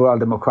liberal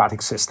democratic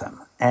system.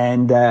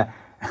 And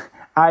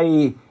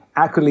I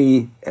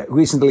actually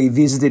recently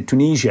visited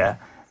Tunisia.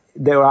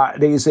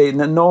 There is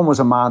an enormous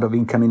amount of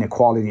income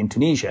inequality in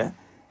Tunisia.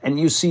 And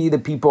you see the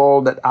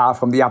people that are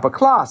from the upper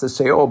class that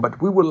say, oh,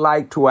 but we would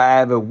like to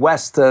have a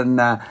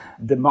Western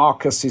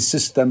democracy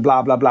system,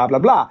 blah, blah, blah, blah,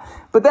 blah.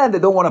 But then they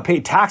don't want to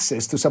pay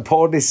taxes to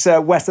support this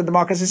Western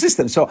democracy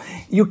system. So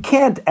you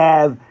can't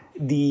have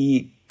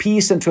the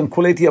peace and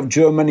tranquility of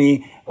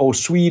Germany or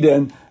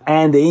Sweden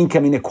and the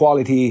income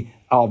inequality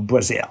of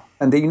Brazil.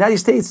 And the United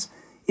States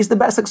is the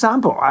best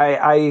example.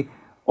 I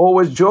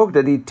always joke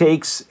that it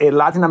takes a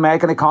Latin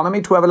American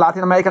economy to have a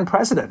Latin American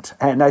president.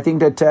 And I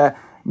think that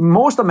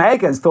most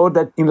Americans thought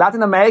that in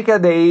Latin America,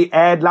 they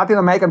had Latin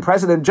American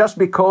president just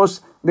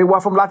because they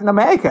were from Latin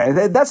America.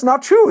 That's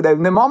not true. The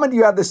moment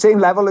you have the same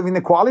level of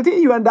inequality,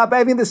 you end up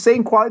having the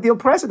same quality of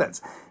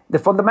presidents. The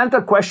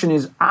fundamental question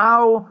is,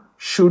 how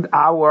should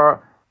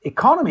our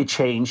economy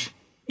change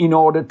in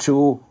order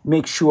to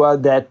make sure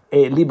that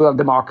a liberal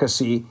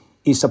democracy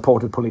is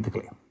supported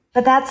politically?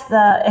 But that's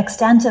the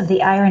extent of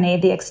the irony,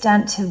 the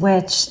extent to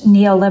which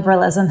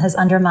neoliberalism has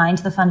undermined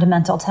the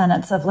fundamental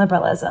tenets of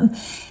liberalism,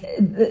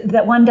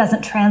 that one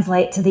doesn't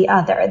translate to the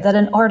other, that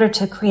in order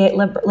to create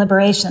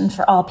liberation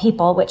for all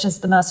people, which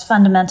is the most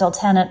fundamental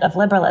tenet of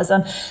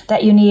liberalism,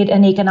 that you need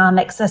an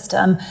economic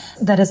system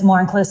that is more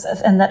inclusive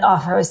and that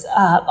offers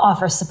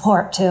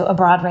support to a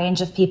broad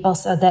range of people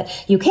so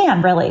that you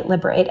can really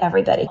liberate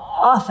everybody.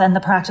 Often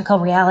the practical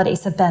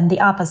realities have been the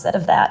opposite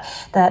of that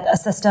a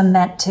system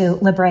meant to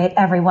liberate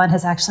everyone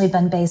has actually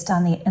been based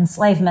on the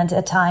enslavement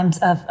at times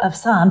of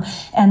some,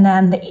 and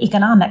then the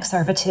economic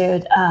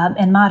servitude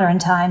in modern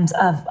times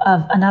of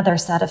another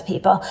set of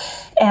people.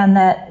 And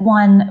that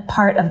one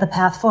part of the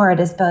path forward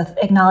is both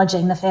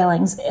acknowledging the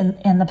failings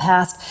in the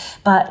past,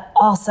 but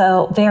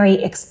also very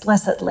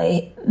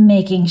explicitly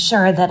making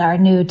sure that our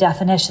new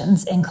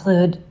definitions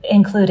include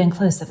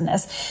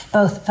inclusiveness,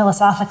 both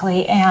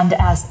philosophically and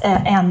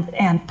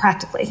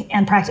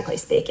practically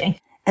speaking.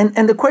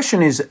 And the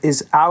question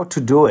is how to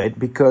do it,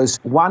 because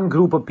one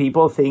group of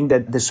people think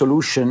that the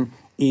solution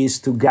is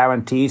to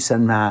guarantee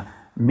some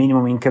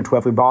minimum income to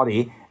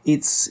everybody.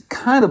 It's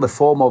kind of a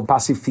form of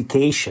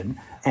pacification,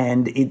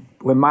 and it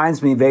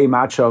reminds me very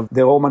much of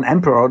the Roman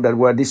emperor that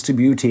were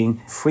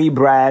distributing free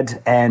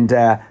bread and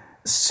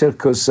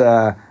circus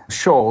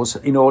shows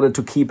in order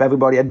to keep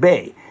everybody at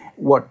bay.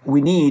 What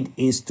we need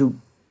is to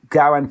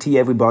guarantee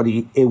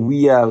everybody a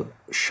real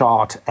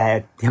shot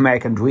at the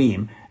American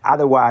dream.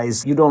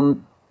 Otherwise, you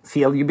don't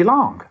feel you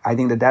belong. I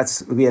think that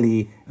that's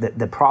really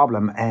the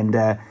problem.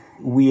 And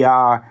we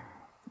are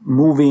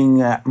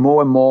moving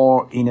more and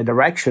more in a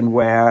direction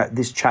where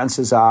these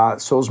chances are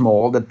so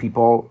small that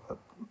people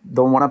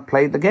don't want to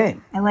play the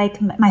game. I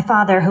like my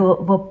father, who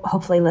will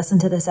hopefully listen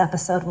to this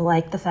episode, will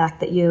like the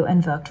fact that you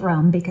invoked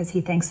Rome, because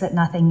he thinks that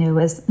nothing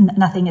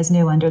is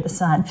new under the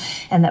sun,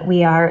 and that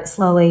we are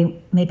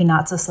slowly, maybe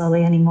not so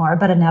slowly anymore,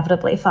 but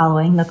inevitably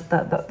following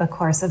the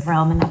course of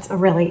Rome. And that's a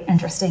really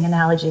interesting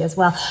analogy as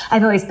well.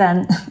 I've always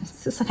been,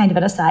 this is kind of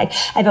an aside,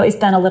 I've always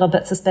been a little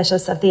bit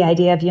suspicious of the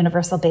idea of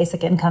universal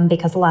basic income,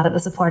 because a lot of the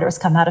supporters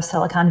come out of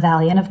Silicon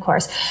Valley. And of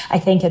course, I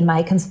think in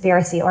my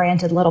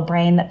conspiracy-oriented little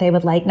brain that they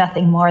would like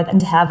nothing more than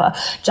to have a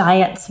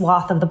giant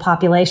swath of the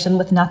population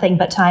with nothing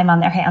but time on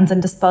their hands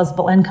and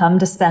disposable income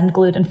to spend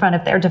glued in front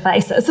of their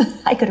devices.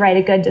 I could write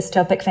a good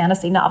dystopic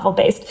fantasy novel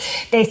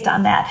based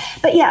on that.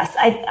 But yes,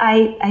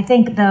 I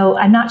think, though,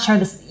 I'm not sure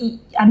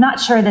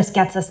this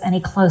gets us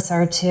any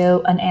closer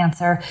to an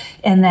answer,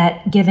 in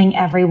that giving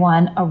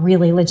everyone a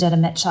really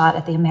legitimate shot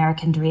at the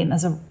American dream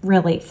is a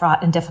really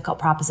fraught and difficult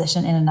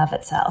proposition in and of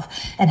itself.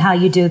 And how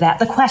you do that,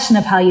 the question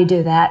of how you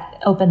do that,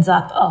 opens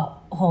up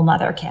a whole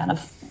nother can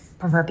of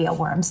proverbial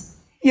worms.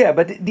 Yeah,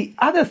 but the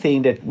other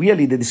thing that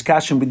really the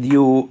discussion with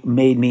you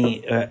made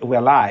me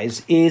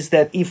realize is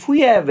that if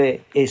we have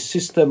a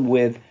system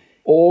with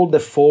all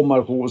the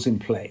formal rules in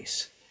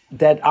place,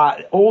 that are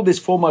all these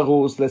formal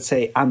rules, let's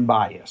say,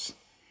 unbiased,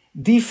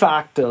 de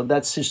facto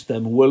that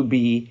system will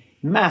be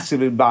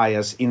massively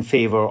biased in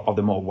favor of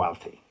the more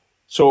wealthy.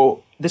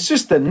 So the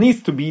system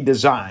needs to be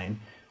designed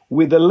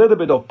with a little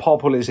bit of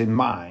populism in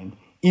mind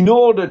in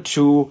order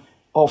to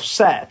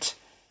offset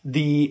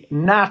the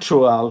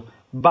natural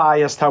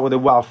bias toward the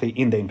wealthy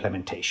in the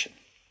implementation.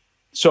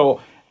 So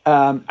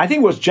I think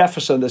it was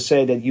Jefferson that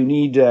said that you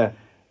need a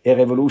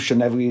revolution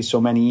every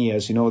so many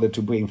years in order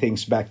to bring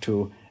things back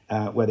to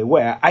where they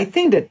were. I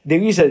think that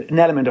there is an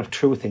element of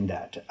truth in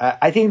that.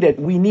 I think that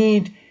we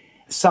need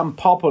some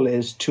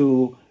populists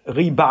to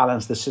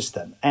rebalance the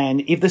system.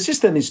 And if the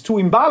system is too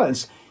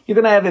imbalanced, you're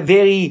going to have a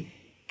very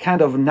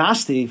kind of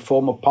nasty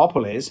form of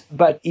populism.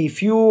 But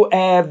if you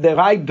have the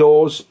right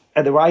dose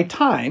at the right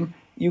time,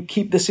 you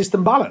keep the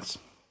system balanced.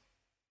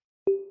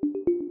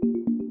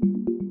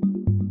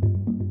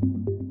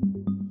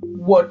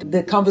 What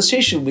the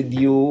conversation with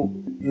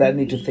you led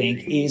me to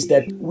think is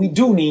that we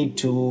do need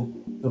to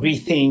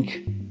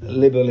rethink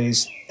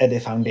liberalism at the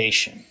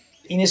foundation.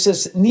 In a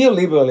sense,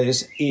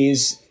 neoliberalism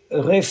is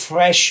a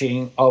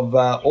refreshing of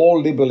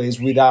all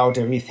liberalism without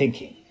a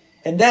rethinking.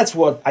 And that's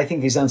what I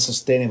think is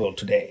unsustainable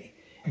today.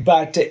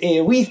 But a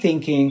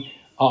rethinking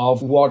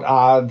of what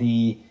are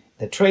the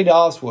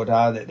trade-offs, what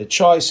are the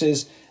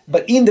choices,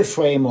 but in the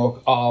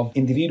framework of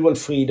individual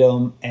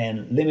freedom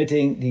and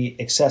limiting the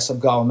excess of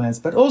governments,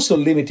 but also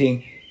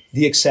limiting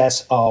the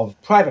excess of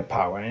private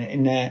power.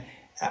 And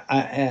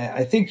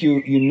I think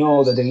you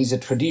know that there is a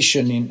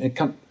tradition, in a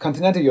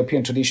continental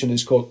European tradition,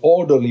 is called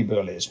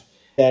ordoliberalism,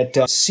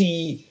 that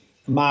see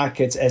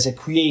markets as a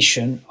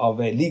creation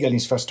of a legal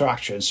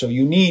infrastructure. So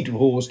you need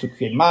rules to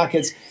create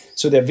markets.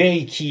 So they're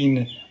very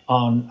keen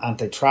on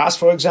antitrust,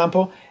 for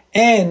example,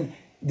 and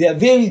they are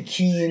very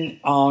keen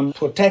on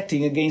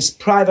protecting against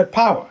private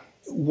power.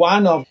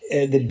 One of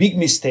the big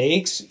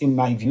mistakes, in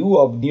my view,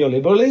 of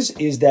neoliberalism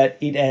is that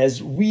it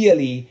has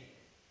really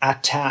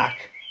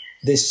attacked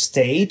the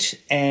state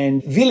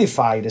and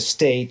vilified the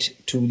state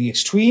to the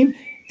extreme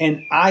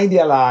and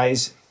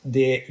idealize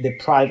the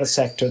private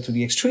sector to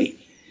the extreme.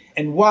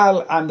 And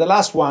while I'm the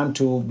last one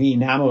to be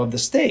enamored of the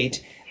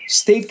state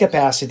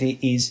capacity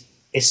is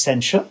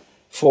essential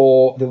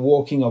for the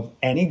working of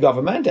any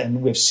government,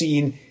 and we've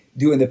seen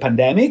during the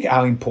pandemic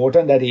how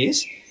important that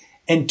is.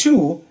 And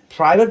two,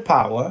 private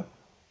power,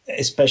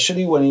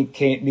 especially when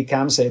it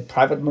becomes a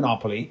private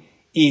monopoly,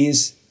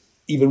 is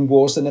even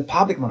worse than a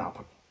public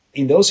monopoly.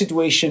 In those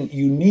situations,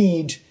 you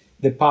need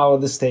the power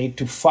of the state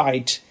to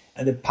fight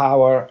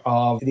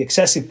the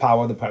excessive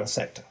power of the private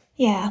sector.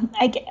 Yeah,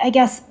 I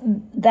guess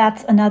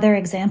that's another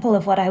example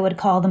of what I would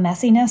call the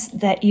messiness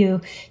that you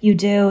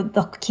do,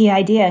 the key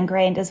idea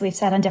ingrained, as we've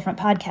said on different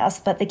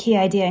podcasts, but the key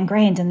idea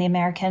ingrained in the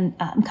American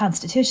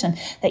Constitution,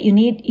 that you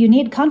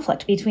need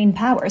conflict between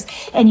powers,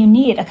 and you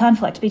need a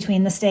conflict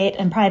between the state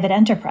and private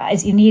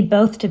enterprise. You need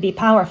both to be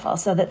powerful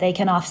so that they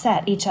can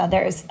offset each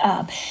other's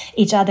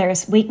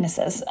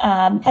weaknesses.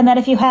 And that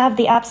if you have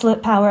the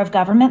absolute power of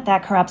government,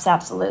 that corrupts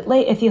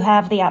absolutely. If you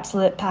have the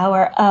absolute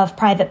power of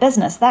private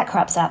business, that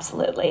corrupts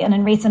absolutely. And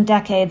in recent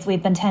decades,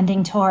 we've been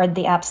tending toward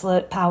the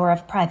absolute power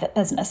of private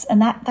business,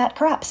 and that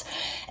corrupts.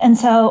 And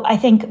so I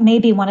think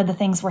maybe one of the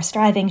things we're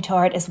striving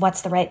toward is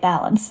what's the right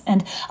balance.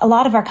 And a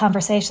lot of our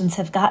conversations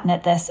have gotten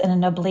at this in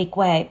an oblique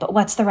way, but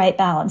what's the right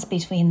balance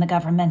between the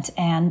government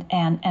and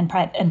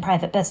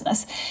private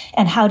business?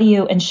 And how do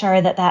you ensure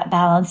that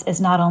balance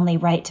is not only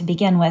right to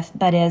begin with,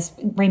 but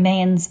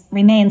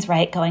remains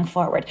right going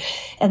forward?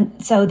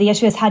 And so the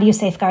issue is, how do you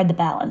safeguard the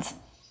balance?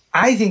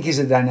 I think it's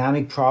a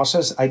dynamic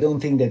process. I don't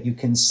think that you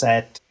can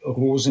set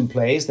rules in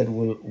place that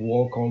will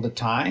work all the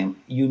time.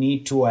 You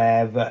need to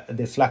have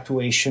the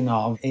fluctuation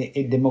of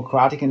a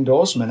democratic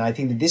endorsement. I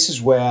think that this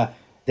is where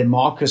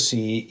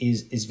democracy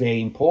is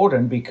very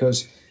important,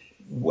 because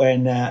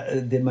when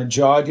the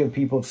majority of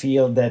people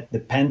feel that the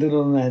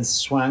pendulum has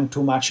swung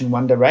too much in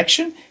one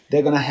direction,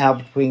 they're going to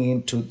help bring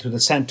it to the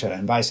center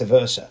and vice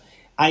versa.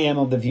 I am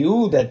of the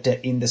view that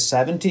in the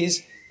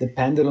 70s, the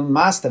pendulum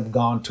must have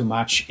gone too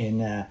much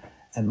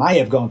and might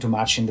have gone too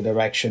much in the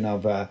direction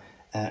of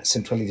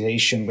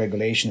centralization,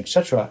 regulation,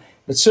 etc.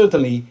 But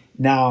certainly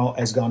now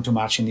has gone too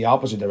much in the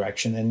opposite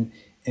direction,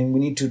 and we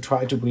need to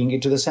try to bring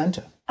it to the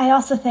center. I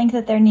also think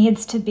that there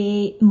needs to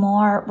be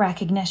more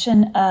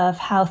recognition of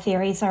how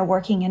theories are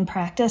working in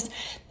practice.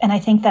 And I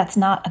think that's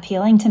not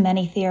appealing to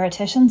many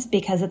theoreticians,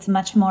 because it's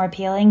much more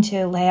appealing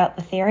to lay out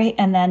the theory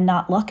and then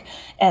not look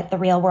at the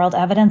real world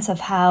evidence of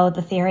how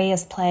the theory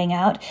is playing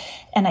out.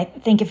 And I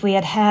think if we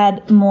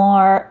had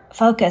more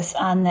focus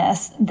on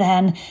this,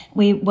 then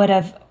we would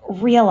have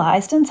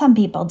realized, and some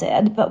people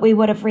did, but we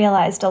would have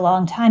realized a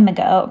long time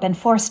ago, been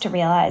forced to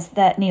realize,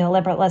 that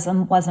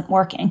neoliberalism wasn't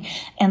working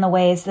in the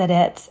ways that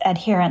its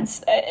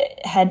adherents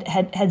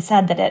had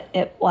said that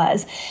it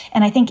was.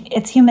 And I think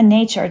it's human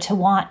nature to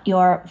want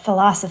your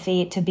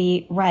philosophy to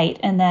be right,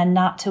 and then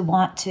not to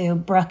want to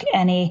brook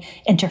any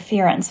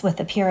interference with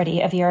the purity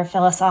of your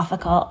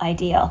philosophical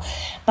ideal.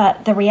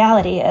 But the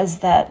reality is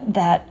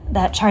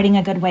that charting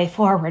a good way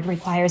forward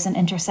requires an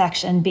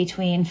intersection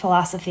between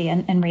philosophy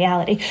and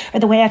reality. Or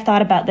the way I've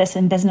thought about this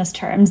in business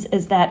terms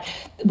is that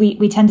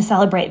we tend to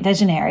celebrate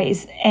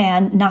visionaries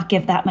and not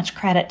give that much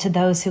credit to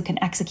those who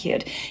can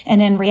execute.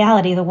 And in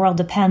reality, the world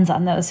depends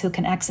on those who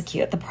can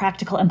execute, the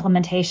practical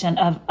implementation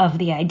of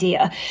the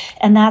idea.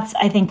 And that's,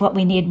 I think, what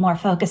we need more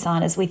focus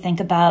on as we think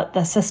about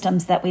the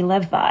systems that we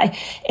live by,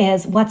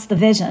 is what's the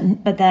vision,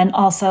 but then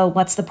also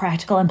what's the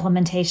practical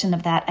implementation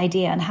of that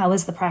idea, and how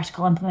is the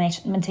practical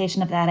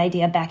implementation of that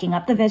idea backing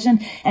up the vision,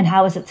 and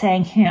how is it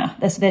saying,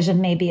 this vision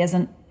maybe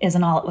isn't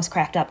all it was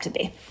cracked up to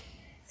be.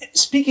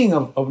 Speaking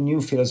of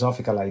new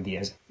philosophical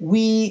ideas,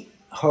 we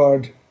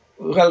heard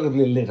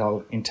relatively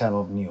little in terms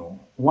of new.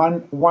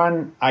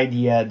 One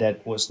idea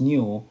that was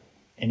new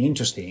and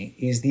interesting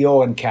is the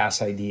Owen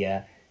Cass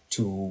idea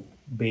to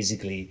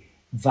basically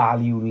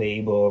value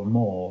labor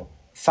more,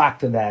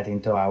 factor that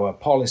into our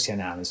policy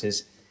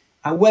analysis.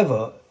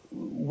 However,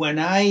 when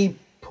I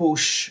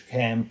push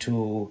him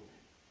to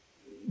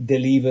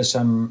deliver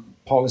some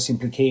policy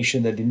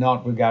implication that did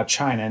not regard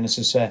China, and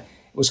it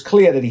was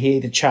clear that he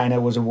hated China,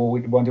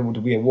 wanted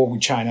to be a war with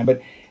China. But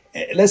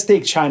let's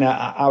take China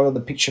out of the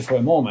picture for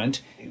a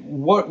moment.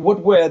 What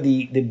were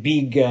the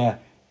big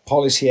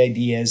policy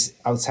ideas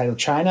outside of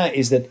China?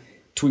 Is that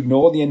to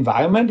ignore the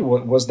environment?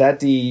 Was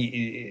that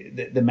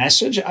the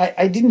message?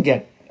 I didn't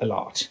get a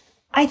lot.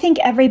 I think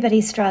everybody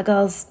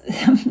struggles.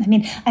 I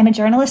mean, I'm a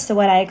journalist, so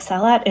what I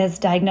excel at is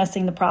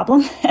diagnosing the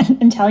problem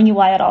and telling you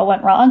why it all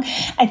went wrong.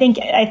 I think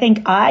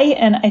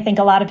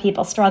a lot of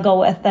people struggle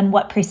with, then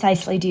what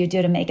precisely do you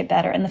do to make it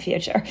better in the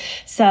future?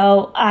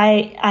 So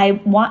I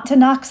want to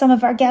knock some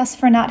of our guests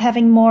for not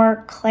having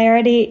more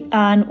clarity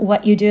on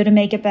what you do to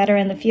make it better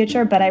in the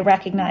future, but I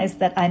recognize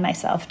that I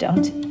myself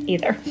don't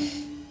either.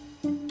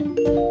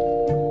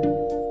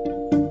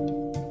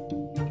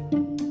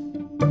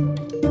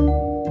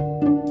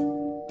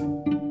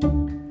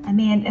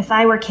 if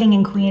I were king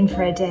and queen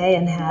for a day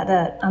and had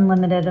an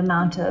unlimited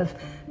amount of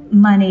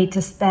money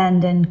to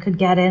spend and could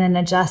get in and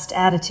adjust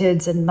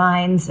attitudes and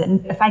minds,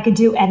 and if I could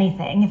do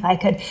anything,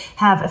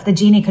 if the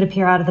genie could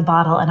appear out of the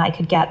bottle and I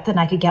could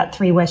get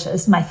 3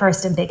 wishes, my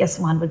first and biggest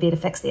one would be to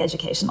fix the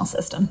educational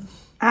system.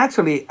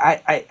 Actually,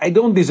 I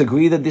don't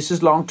disagree that this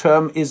is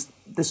long-term is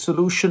the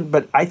solution,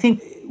 but I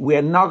think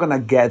we're not going to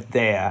get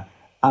there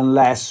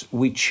unless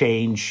we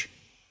change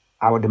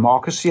our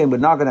democracy, and we're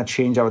not going to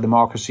change our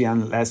democracy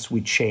unless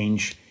we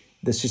change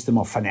the system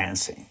of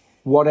financing.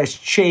 What has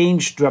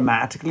changed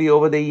dramatically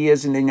over the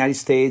years in the United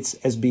States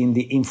has been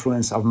the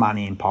influence of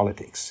money in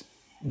politics.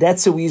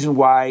 That's the reason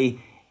why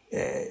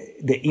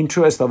the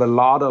interest of a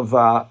lot of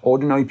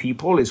ordinary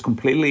people is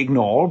completely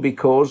ignored,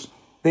 because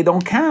they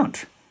don't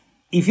count.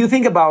 If you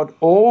think about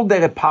all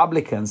the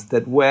Republicans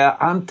that were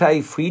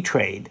anti-free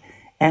trade,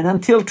 and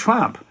until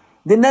Trump,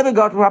 they never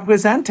got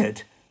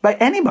represented by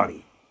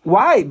anybody.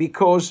 Why?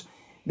 Because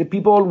the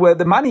people with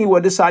the money were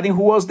deciding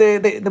who was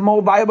the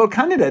more viable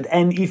candidate.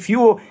 And if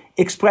you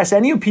express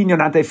any opinion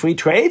anti-free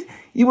trade,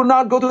 you will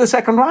not go to the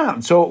second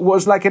round. So it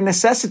was like a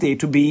necessity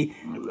to be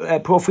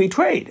pro-free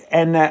trade.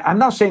 And I'm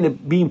not saying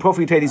that being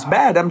pro-free trade is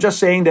bad. I'm just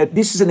saying that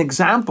this is an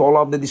example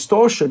of the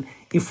distortion.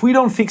 If we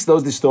don't fix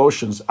those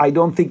distortions, I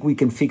don't think we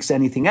can fix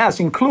anything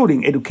else,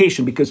 including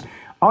education. Because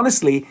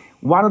honestly,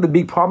 one of the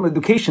big problems with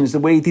education is the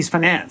way it is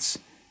financed.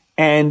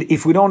 And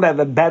if we don't have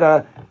a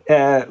better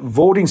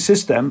voting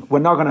system, we're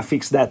not going to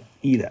fix that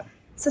either.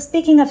 So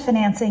speaking of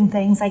financing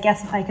things, I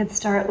guess if I could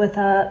start with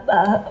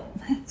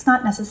it's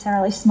not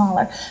necessarily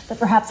smaller, but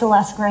perhaps a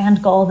less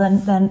grand goal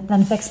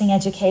than fixing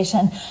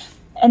education.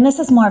 And this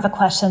is more of a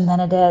question than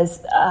it is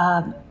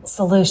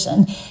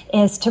solution,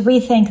 is to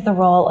rethink the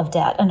role of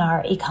debt in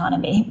our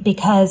economy,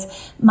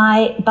 because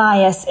my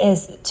bias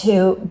is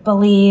to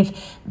believe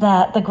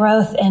that the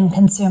growth in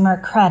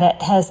consumer credit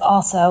has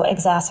also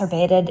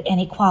exacerbated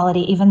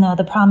inequality, even though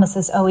the promise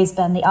has always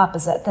been the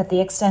opposite, that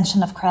the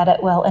extension of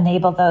credit will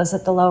enable those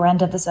at the lower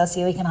end of the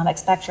socioeconomic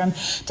spectrum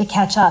to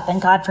catch up, and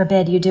God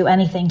forbid you do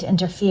anything to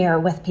interfere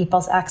with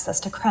people's access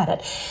to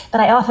credit. But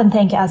I often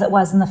think, as it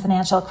was in the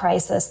financial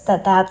crisis,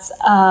 that that's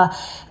a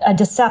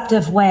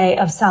deceptive way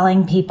of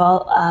selling people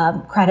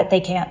credit they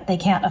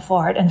can't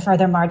afford, and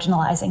further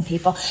marginalizing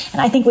people.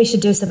 And I think we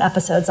should do some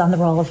episodes on the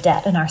role of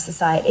debt in our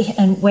society,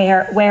 and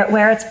where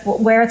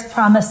its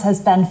promise has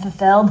been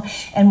fulfilled,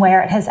 and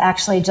where it has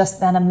actually just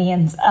been a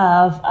means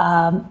of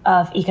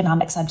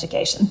economic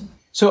subjugation.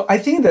 So I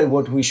think that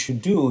what we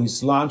should do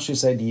is launch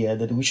this idea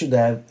that we should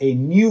have a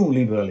new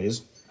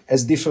liberalism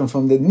as different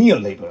from the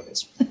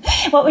neoliberalism.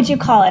 What would you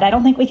call it? I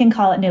don't think we can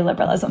call it new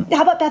liberalism.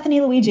 How about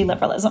Bethany Luigi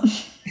liberalism?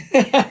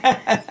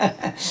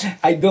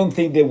 I don't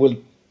think they will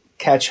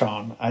catch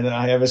on.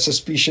 I have a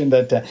suspicion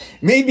that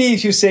maybe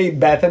if you say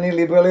Bethany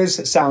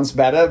liberalism sounds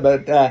better,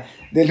 but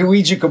the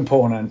Luigi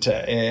component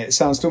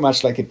sounds too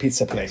much like a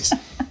pizza place.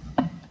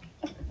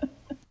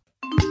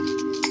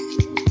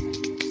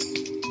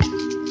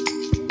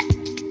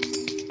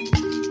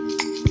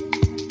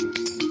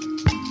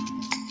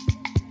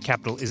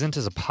 Capital Isn't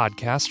is a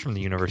podcast from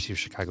the University of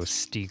Chicago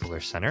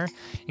Stiegler Center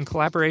in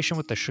collaboration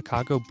with the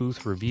Chicago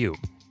Booth Review.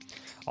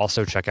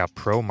 Also check out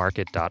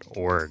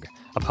promarket.org,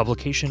 a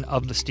publication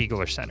of the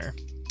Stiegler Center.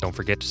 Don't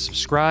forget to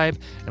subscribe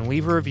and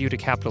leave a review to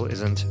Capital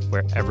Isn't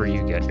wherever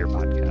you get your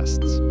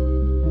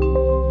podcasts.